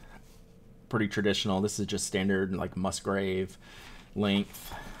pretty traditional. This is just standard like Musgrave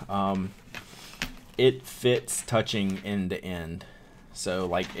length. It fits touching end to end, so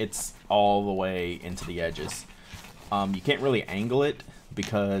like it's all the way into the edges. You can't really angle it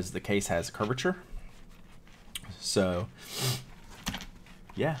because the case has curvature. So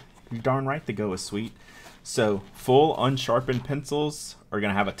yeah, You're darn right the Go is sweet. So full unsharpened pencils are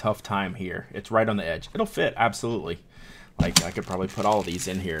going to have a tough time here. It's right on the edge. It'll fit, absolutely. Like I could probably put all of these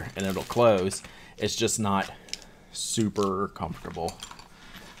in here and it'll close. It's just not super comfortable.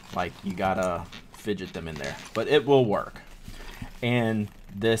 Like you gotta fidget them in there, but it will work. And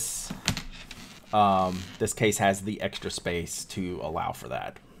this this case has the extra space to allow for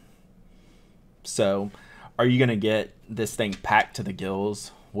that. So are you gonna get this thing packed to the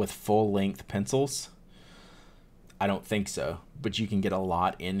gills with full length pencils? I don't think so, but you can get a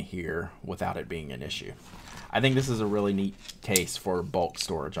lot in here without it being an issue. I think this is a really neat case for bulk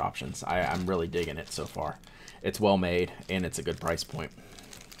storage options. I'm really digging it so far. It's well made and it's a good price point.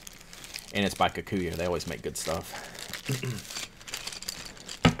 And it's by Kikuya. They always make good stuff.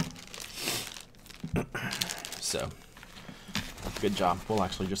 So, good job. We'll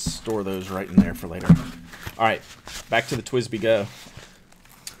actually just store those right in there for later. All right, back to the TWSBI Go.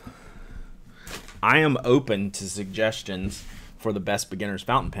 I am open to suggestions for the best beginner's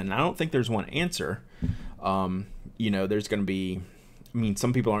fountain pen. I don't think there's one answer. You know, there's going to be, I mean,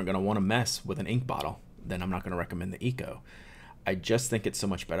 some people aren't going to want to mess with an ink bottle. Then I'm not going to recommend the Eco. I just think it's so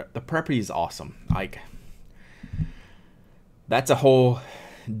much better. The Preppy is awesome. Like, that's a whole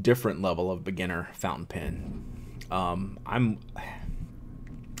different level of beginner fountain pen. I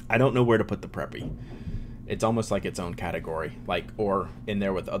don't know where to put the Preppy. It's almost like its own category, like, or in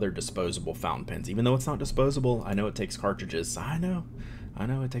there with other disposable fountain pens. Even though it's not disposable, I know it takes cartridges. I know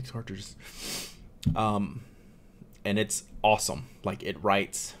it takes cartridges. And it's awesome. Like, it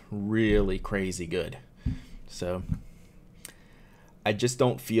writes really crazy good. So I just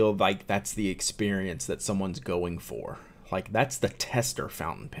don't feel like that's the experience that someone's going for. Like, that's the tester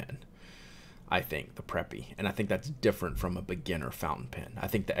fountain pen, I think, the Preppy. And I think that's different from a beginner fountain pen. I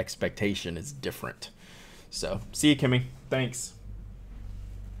think the expectation is different. So, see you, Kimmy. Thanks.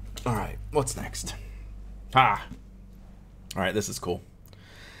 All right, what's next? All right, this is cool.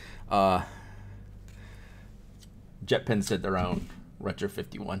 JetPens did their own Retro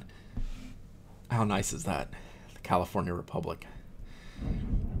 51. How nice is that? The California Republic.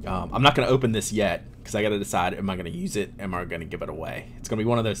 I'm not going to open this yet because I got to decide, am I going to use it? Am I going to give it away? It's going to be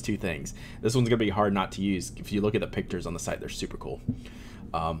one of those two things. This one's going to be hard not to use. If you look at the pictures on the site, they're super cool.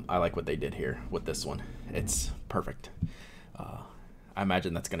 I like what they did here with this one. It's perfect. I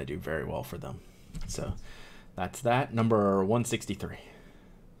imagine that's going to do very well for them. So that's that. Number 163.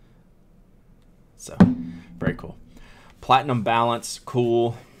 So very cool. Platinum Balance,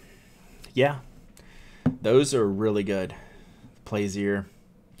 cool. Yeah, those are really good. Plaisir.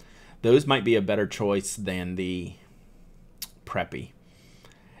 Those might be a better choice than the Preppy.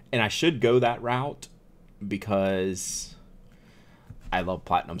 And I should go that route because I love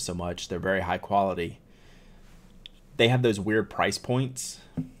Platinum so much. They're very high quality. They have those weird price points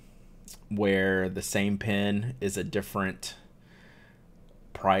where the same pen is a different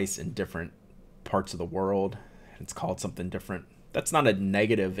price in different parts of the world. It's called something different. That's not a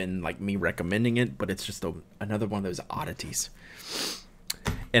negative in like me recommending it, but it's just another one of those oddities.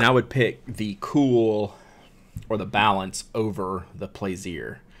 And I would pick the Cool or the Balance over the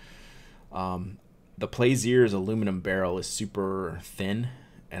Plaisir. The Plaisir's aluminum barrel is super thin,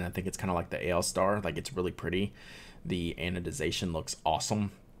 and I think it's kind of like the AL Star. Like, it's really pretty. The anodization looks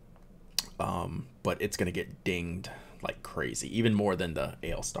awesome, but it's gonna get dinged like crazy, even more than the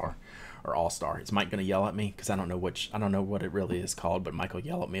AL Star or All Star. Is Mike gonna yell at me because I don't know what it really is called, but Mike will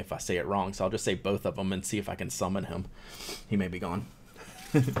yell at me if I say it wrong. So I'll just say both of them and see if I can summon him. He may be gone.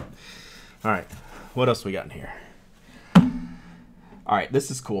 All right, what else we got in here? All right, this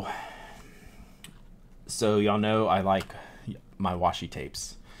is cool. So y'all know I like my washi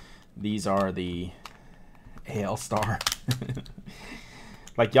tapes. These are the AL Star.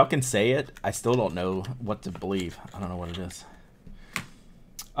 Like, y'all can say it. I still don't know what to believe. I don't know what it is.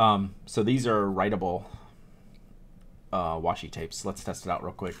 So these are writable washi tapes. Let's test it out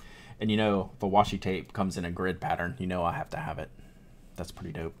real quick. And you know, if a washi tape comes in a grid pattern, you know I have to have it. That's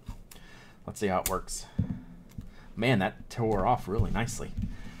pretty dope. Let's see how it works. Man, that tore off really nicely.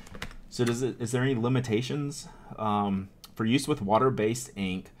 So is there any limitations? For use with water-based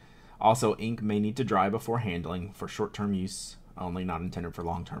ink, also ink may need to dry before handling for short-term use only, not intended for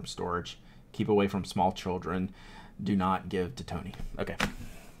long-term storage. Keep away from small children. Do not give to Tony. Okay,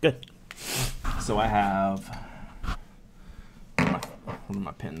 good. So I have one of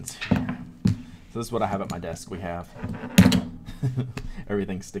my pens here. So this is what I have at my desk. We have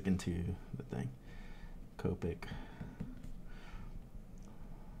everything sticking to the thing. Copic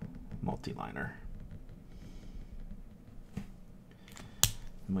multi-liner.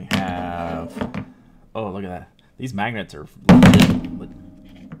 And we have, oh, look at that. These magnets are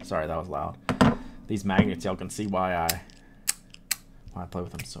legit. Sorry, that was loud. These magnets, y'all can see why I play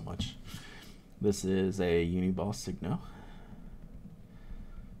with them so much. This is a Uniball Signo.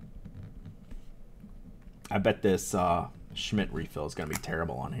 I bet this Schmidt refill is going to be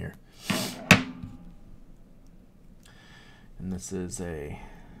terrible on here. And this is a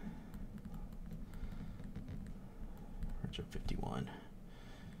Retro 51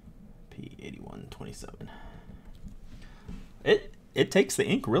 P8127. It takes the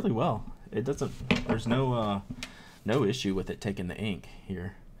ink really well. It doesn't. There's no issue with it taking the ink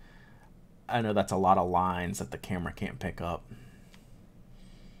here. I know that's a lot of lines that the camera can't pick up.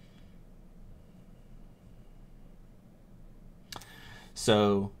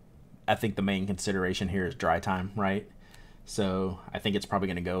 So I think the main consideration here is dry time, right? So I think it's probably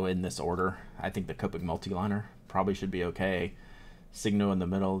going to go in this order. I think the Copic multiliner probably should be okay. Signo in the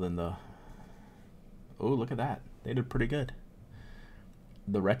middle, then the... Oh, look at that. They did pretty good.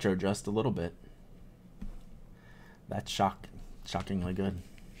 The Retro just a little bit. That's shockingly good.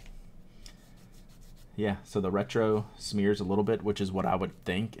 Yeah, so the Retro smears a little bit, which is what I would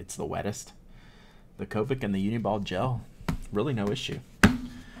think. It's the wettest. The Copic and the Uniball gel, really no issue.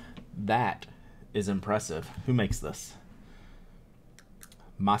 That is impressive. Who makes this?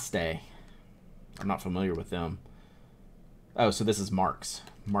 Maste. I'm not familiar with them. Oh, so this is Marks.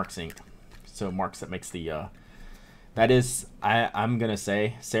 Marks Inc. So Marks that makes the... that is, I'm going to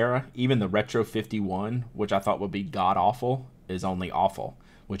say, Sarah, even the Retro 51, which I thought would be god-awful, is only awful.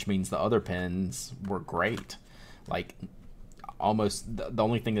 Which means the other pens were great. Like, almost, the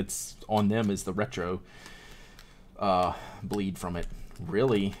only thing that's on them is the Retro bleed from it.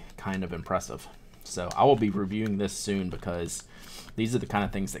 Really kind of impressive. So I will be reviewing this soon because these are the kind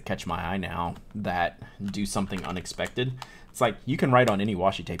of things that catch my eye now that do something unexpected. It's like you can write on any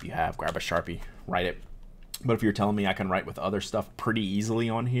washi tape you have. Grab a Sharpie, write it. But if you're telling me I can write with other stuff pretty easily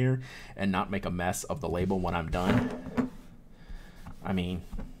on here and not make a mess of the label when I'm done, I mean,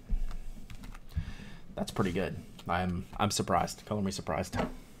 that's pretty good. I'm surprised. Color me surprised.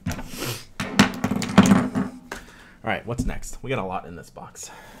 All right, what's next? We got a lot in this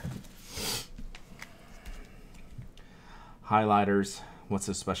box. Highlighters. What's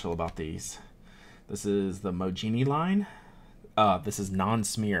so special about these? This is the Mogini line. This is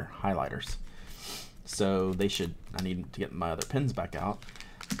non-smear highlighters. So they should, I need to get my other pens back out,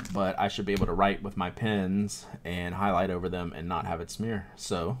 but I should be able to write with my pens and highlight over them and not have it smear.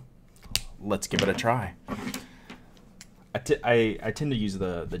 So let's give it a try. I tend to use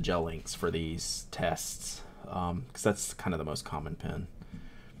the gel inks for these tests because that's kind of the most common pen.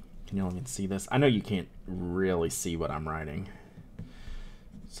 Can you all even see this? I know you can't really see what I'm writing.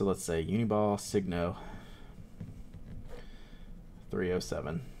 So let's say Uniball Signo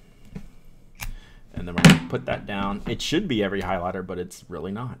 307. And then we're going to put that down. It should be every highlighter, but it's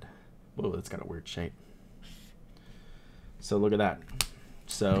really not. Whoa, that's got a weird shape. So look at that.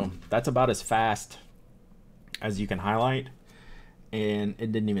 So that's about as fast as you can highlight. And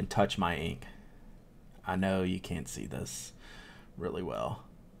it didn't even touch my ink. I know you can't see this really well.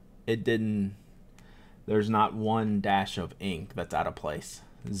 It didn't, there's not one dash of ink that's out of place.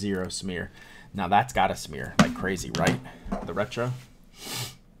 Zero smear. Now that's got to smear like crazy, right? The Retro?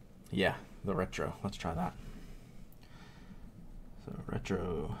 Yeah. The Retro. Let's try that. So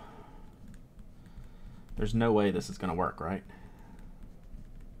Retro. There's no way this is going to work, right?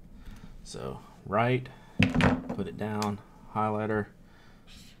 So right, put it down, highlighter.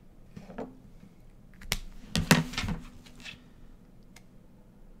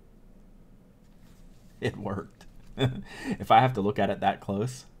 It worked. If I have to look at it that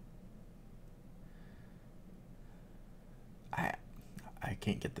close, I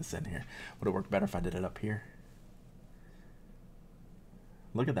can't get this in here. Would it work better if I did it up here?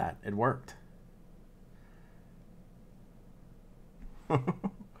 Look at that. It worked.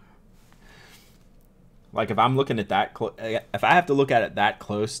 Like if I'm looking at that close, if I have to look at it that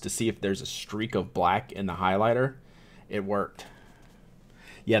close to see if there's a streak of black in the highlighter, it worked.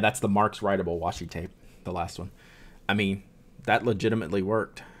 Yeah, that's the Marks writable washi tape, the last one. I mean, that legitimately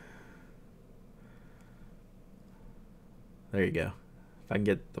worked. There you go. If I can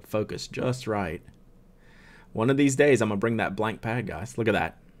get the focus just right. One of these days, I'm going to bring that blank pad, guys. Look at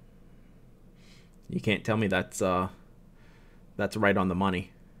that. You can't tell me that's right on the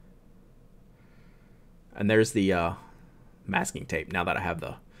money. And there's the masking tape now that I have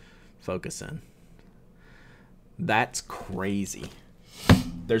the focus in. That's crazy.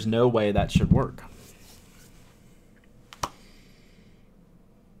 There's no way that should work.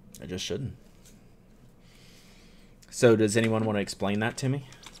 I just shouldn't. So does anyone want to explain that to me?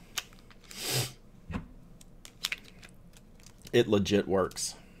 It legit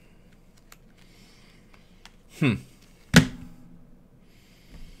works.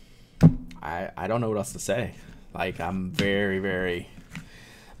 I don't know what else to say. Like, I'm very, very...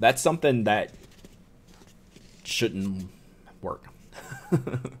 That's something that shouldn't work.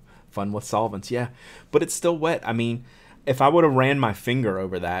 Fun with solvents, yeah. But it's still wet. I mean, if I would have ran my finger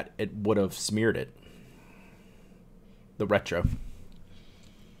over that, it would have smeared it. The retro.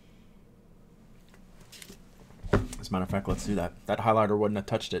 As a matter of fact, let's do that. That highlighter wouldn't have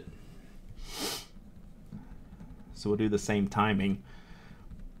touched it. So we'll do the same timing.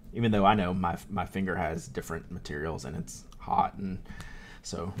 Even though I know my finger has different materials and it's hot. And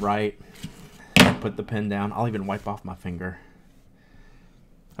so, right, put the pen down. I'll even wipe off my finger.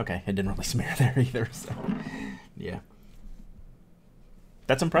 Okay, it didn't really smear there either. So, yeah.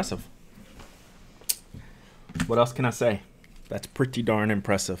 That's impressive. What else can I say? That's pretty darn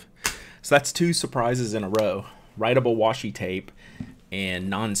impressive. So that's 2 surprises in a row. Writable washi tape and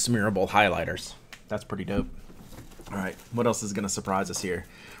non-smearable highlighters. That's pretty dope. All right, what else is going to surprise us here?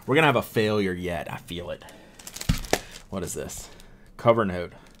 We're going to have a failure yet. I feel it. What is this? Cover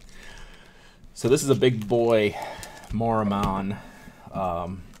note. So this is a big boy Moramon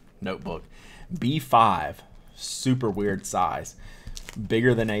notebook. B5. Super weird size.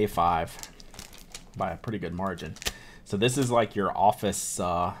 Bigger than A5 by a pretty good margin. So this is like your office,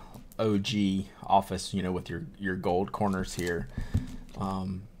 OG office, you know, with your gold corners here.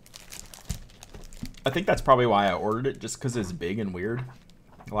 I think that's probably why I ordered it, just because it's big and weird.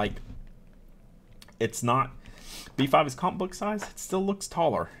 Like, it's not... B5 is comp book size. It still looks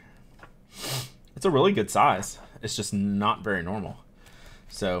taller. It's a really good size. It's just not very normal.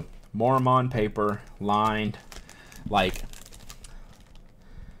 So, Moramon paper, lined. Like,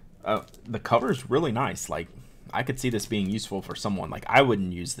 the cover's really nice. Like, I could see this being useful for someone. Like, I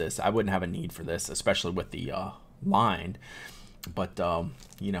wouldn't use this. I wouldn't have a need for this, especially with the lined. But,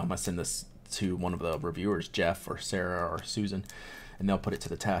 you know, I'm going to send this to one of the reviewers, Jeff or Sarah or Susan, and they'll put it to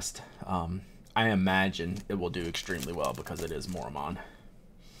the test. I imagine it will do extremely well because it is Moramon.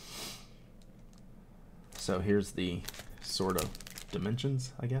 So here's the sort of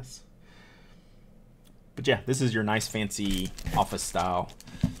dimensions, I guess. But yeah, this is your nice fancy office style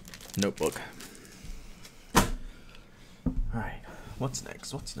notebook. All right, what's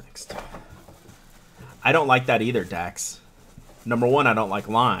next? What's next? I don't like that either, Dax. Number one, I don't like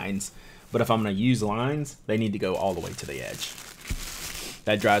lines. But if I'm going to use lines, they need to go all the way to the edge.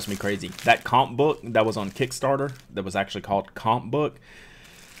 That drives me crazy. That comp book that was on Kickstarter, that was actually called Comp Book,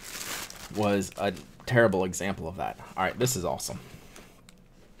 was a terrible example of that. All right, this is awesome.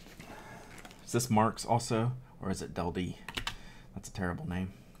 Is this Marks also? Or is it Deldy? That's a terrible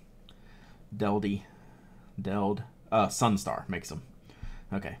name. Deldy. Deld. Sunstar makes them.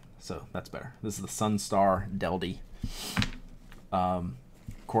 Okay, so that's better. This is the Sunstar Deldy.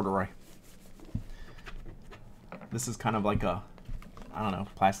 Corduroy. This is kind of like a, I don't know,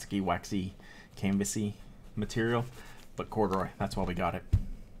 plasticky, waxy, canvasy material, but corduroy. That's why we got it.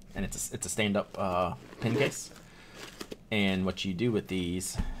 And it's a stand-up pen case. And what you do with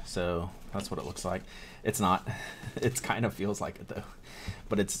these, so that's what it looks like. It's not. It kind of feels like it though,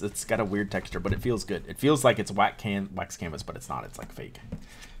 but it's got a weird texture, but it feels good. It feels like it's wax canvas, but it's not. It's like fake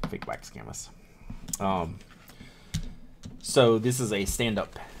wax canvas. So this is a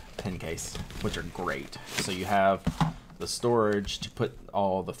stand-up pen case, which are great. So you have the storage to put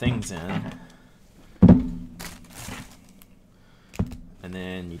all the things in, and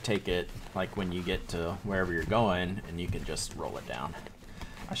then you take it like when you get to wherever you're going, and you can just roll it down.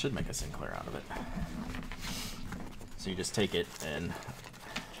 I should make a Sinclair out of it. So you just take it and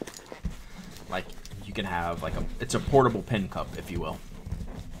like you can have like it's a portable pen cup, if you will.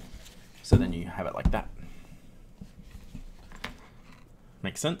 So then you have it like that.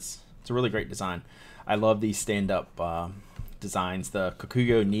 Makes sense? It's a really great design. I love these stand-up designs. The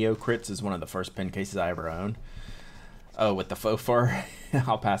Kokuyo Neo Crits is one of the first pen cases I ever owned. Oh, with the faux fur.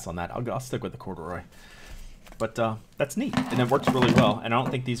 I'll pass on that. I'll stick with the corduroy. But that's neat, and it works really well. And I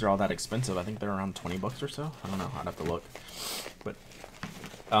don't think these are all that expensive. I think they're around 20 bucks or so. I don't know. I'd have to look. But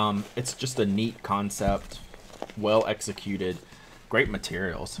it's just a neat concept, well executed, great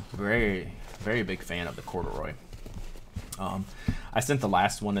materials. Very, very big fan of the corduroy. I sent the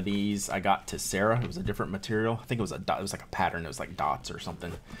last one of these I got to Sarah. It was a different material. I think it was it was like a pattern. It was like dots or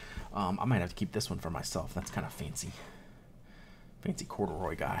something. I might have to keep this one for myself. That's kind of fancy. Fancy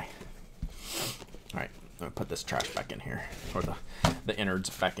corduroy guy. All right, I'm gonna put this trash back in here, or the innards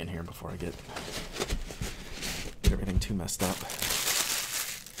back in here before I get everything too messed up.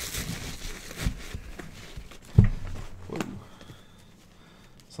 Whoa.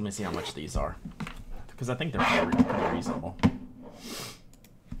 So let me see how much these are, because I think they're pretty reasonable.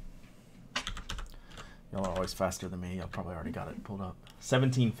 Y'all are always faster than me. Y'all probably already got it pulled up.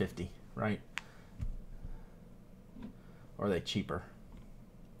 $17.50, right? Or are they cheaper?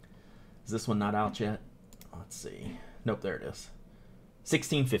 Is this one not out yet? Let's see. Nope, there it is.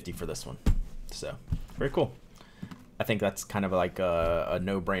 $16.50 for this one. So, very cool. I think that's kind of like a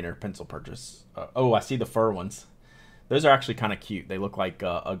no-brainer pencil purchase. Oh, I see the fur ones. Those are actually kind of cute. They look like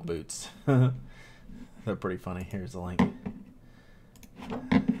Ugg boots. They're pretty funny. Here's the link.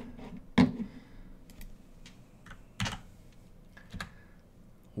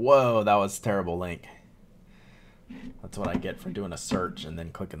 Whoa, that was a terrible link. That's what I get for doing a search and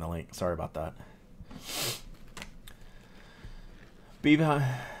then clicking the link. Sorry about that.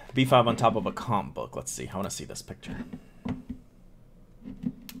 B5 on top of a comp book. Let's see. I want to see this picture.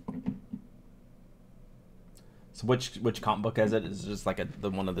 So which comp book is it? Is it just like the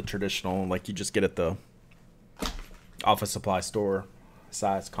one of the traditional, like you just get at the office supply store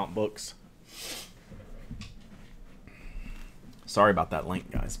size comp books? Sorry about that link,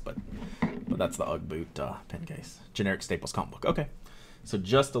 guys, but that's the Ugg boot pen case. Generic Staples comp book. Okay, so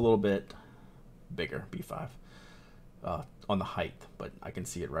just a little bit bigger, B5 on the height, but I can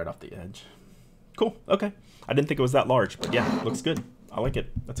see it right off the edge. Cool. Okay, I didn't think it was that large, but yeah, looks good. I like it.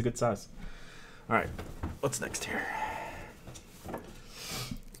 That's a good size. All right, what's next here?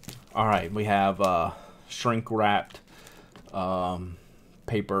 All right, we have shrink wrapped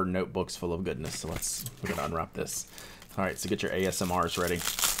paper notebooks full of goodness. So we're gonna unwrap this. All right, so get your ASMRs ready.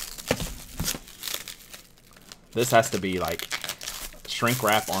 This has to be like shrink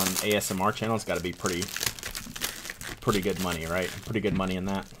wrap on ASMR channels. Got to be pretty good money, right? Pretty good money in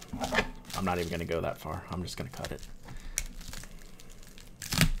that. I'm not even gonna go that far. I'm just gonna cut it.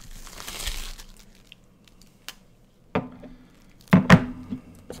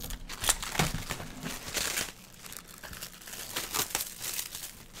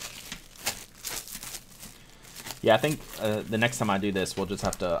 Yeah, I think the next time I do this, we'll just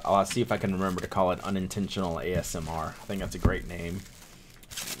have to, I'll see if I can remember to call it Unintentional ASMR. I think that's a great name.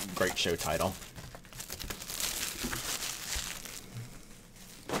 Great show title.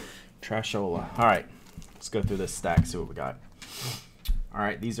 Trashola. All right, let's go through this stack, see what we got. All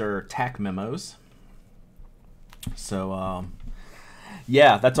right, these are TAC memos. So,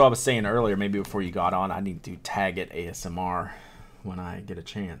 yeah, that's what I was saying earlier, maybe before you got on. I need to tag it ASMR when I get a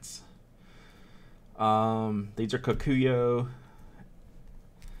chance. These are Kokuyo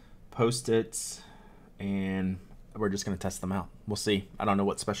Post-its, and we're just going to test them out. We'll see. I don't know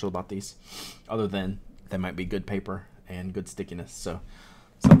what's special about these, other than they might be good paper and good stickiness, so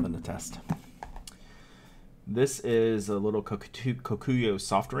something to test. This is a little Kokuyo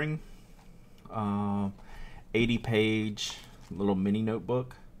soft ring, 80-page little mini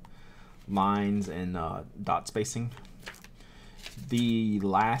notebook, lines and dot spacing. The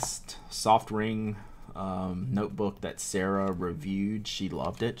last soft ring notebook that Sarah reviewed, she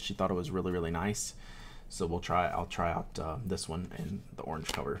loved it. She thought it was really, really nice. So I'll try out this one and the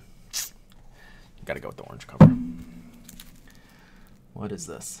orange cover. Got to go with the orange cover. What is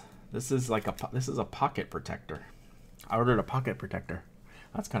this? This is like this is a pocket protector. I ordered a pocket protector.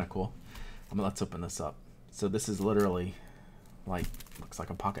 That's kind of cool. Let's open this up. So this is literally like, looks like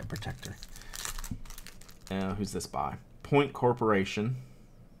a pocket protector. Who's this by? Point Corporation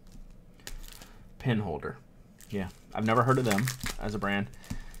pen holder. Yeah, I've never heard of them as a brand.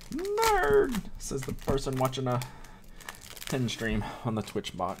 Nerd, says the person watching a pen stream on the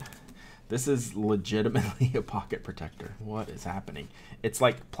Twitch bot. This is legitimately a pocket protector. What is happening? It's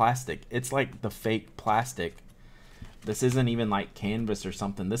like plastic. It's like the fake plastic. This isn't even like canvas or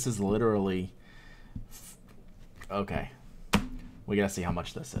something. This is literally... Okay. We gotta see how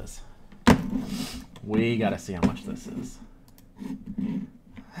much this is. We gotta see how much this is.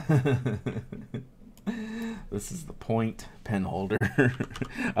 This is the Point pen holder.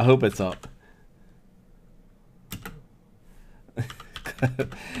 I hope it's up.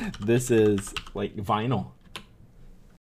 This is like vinyl.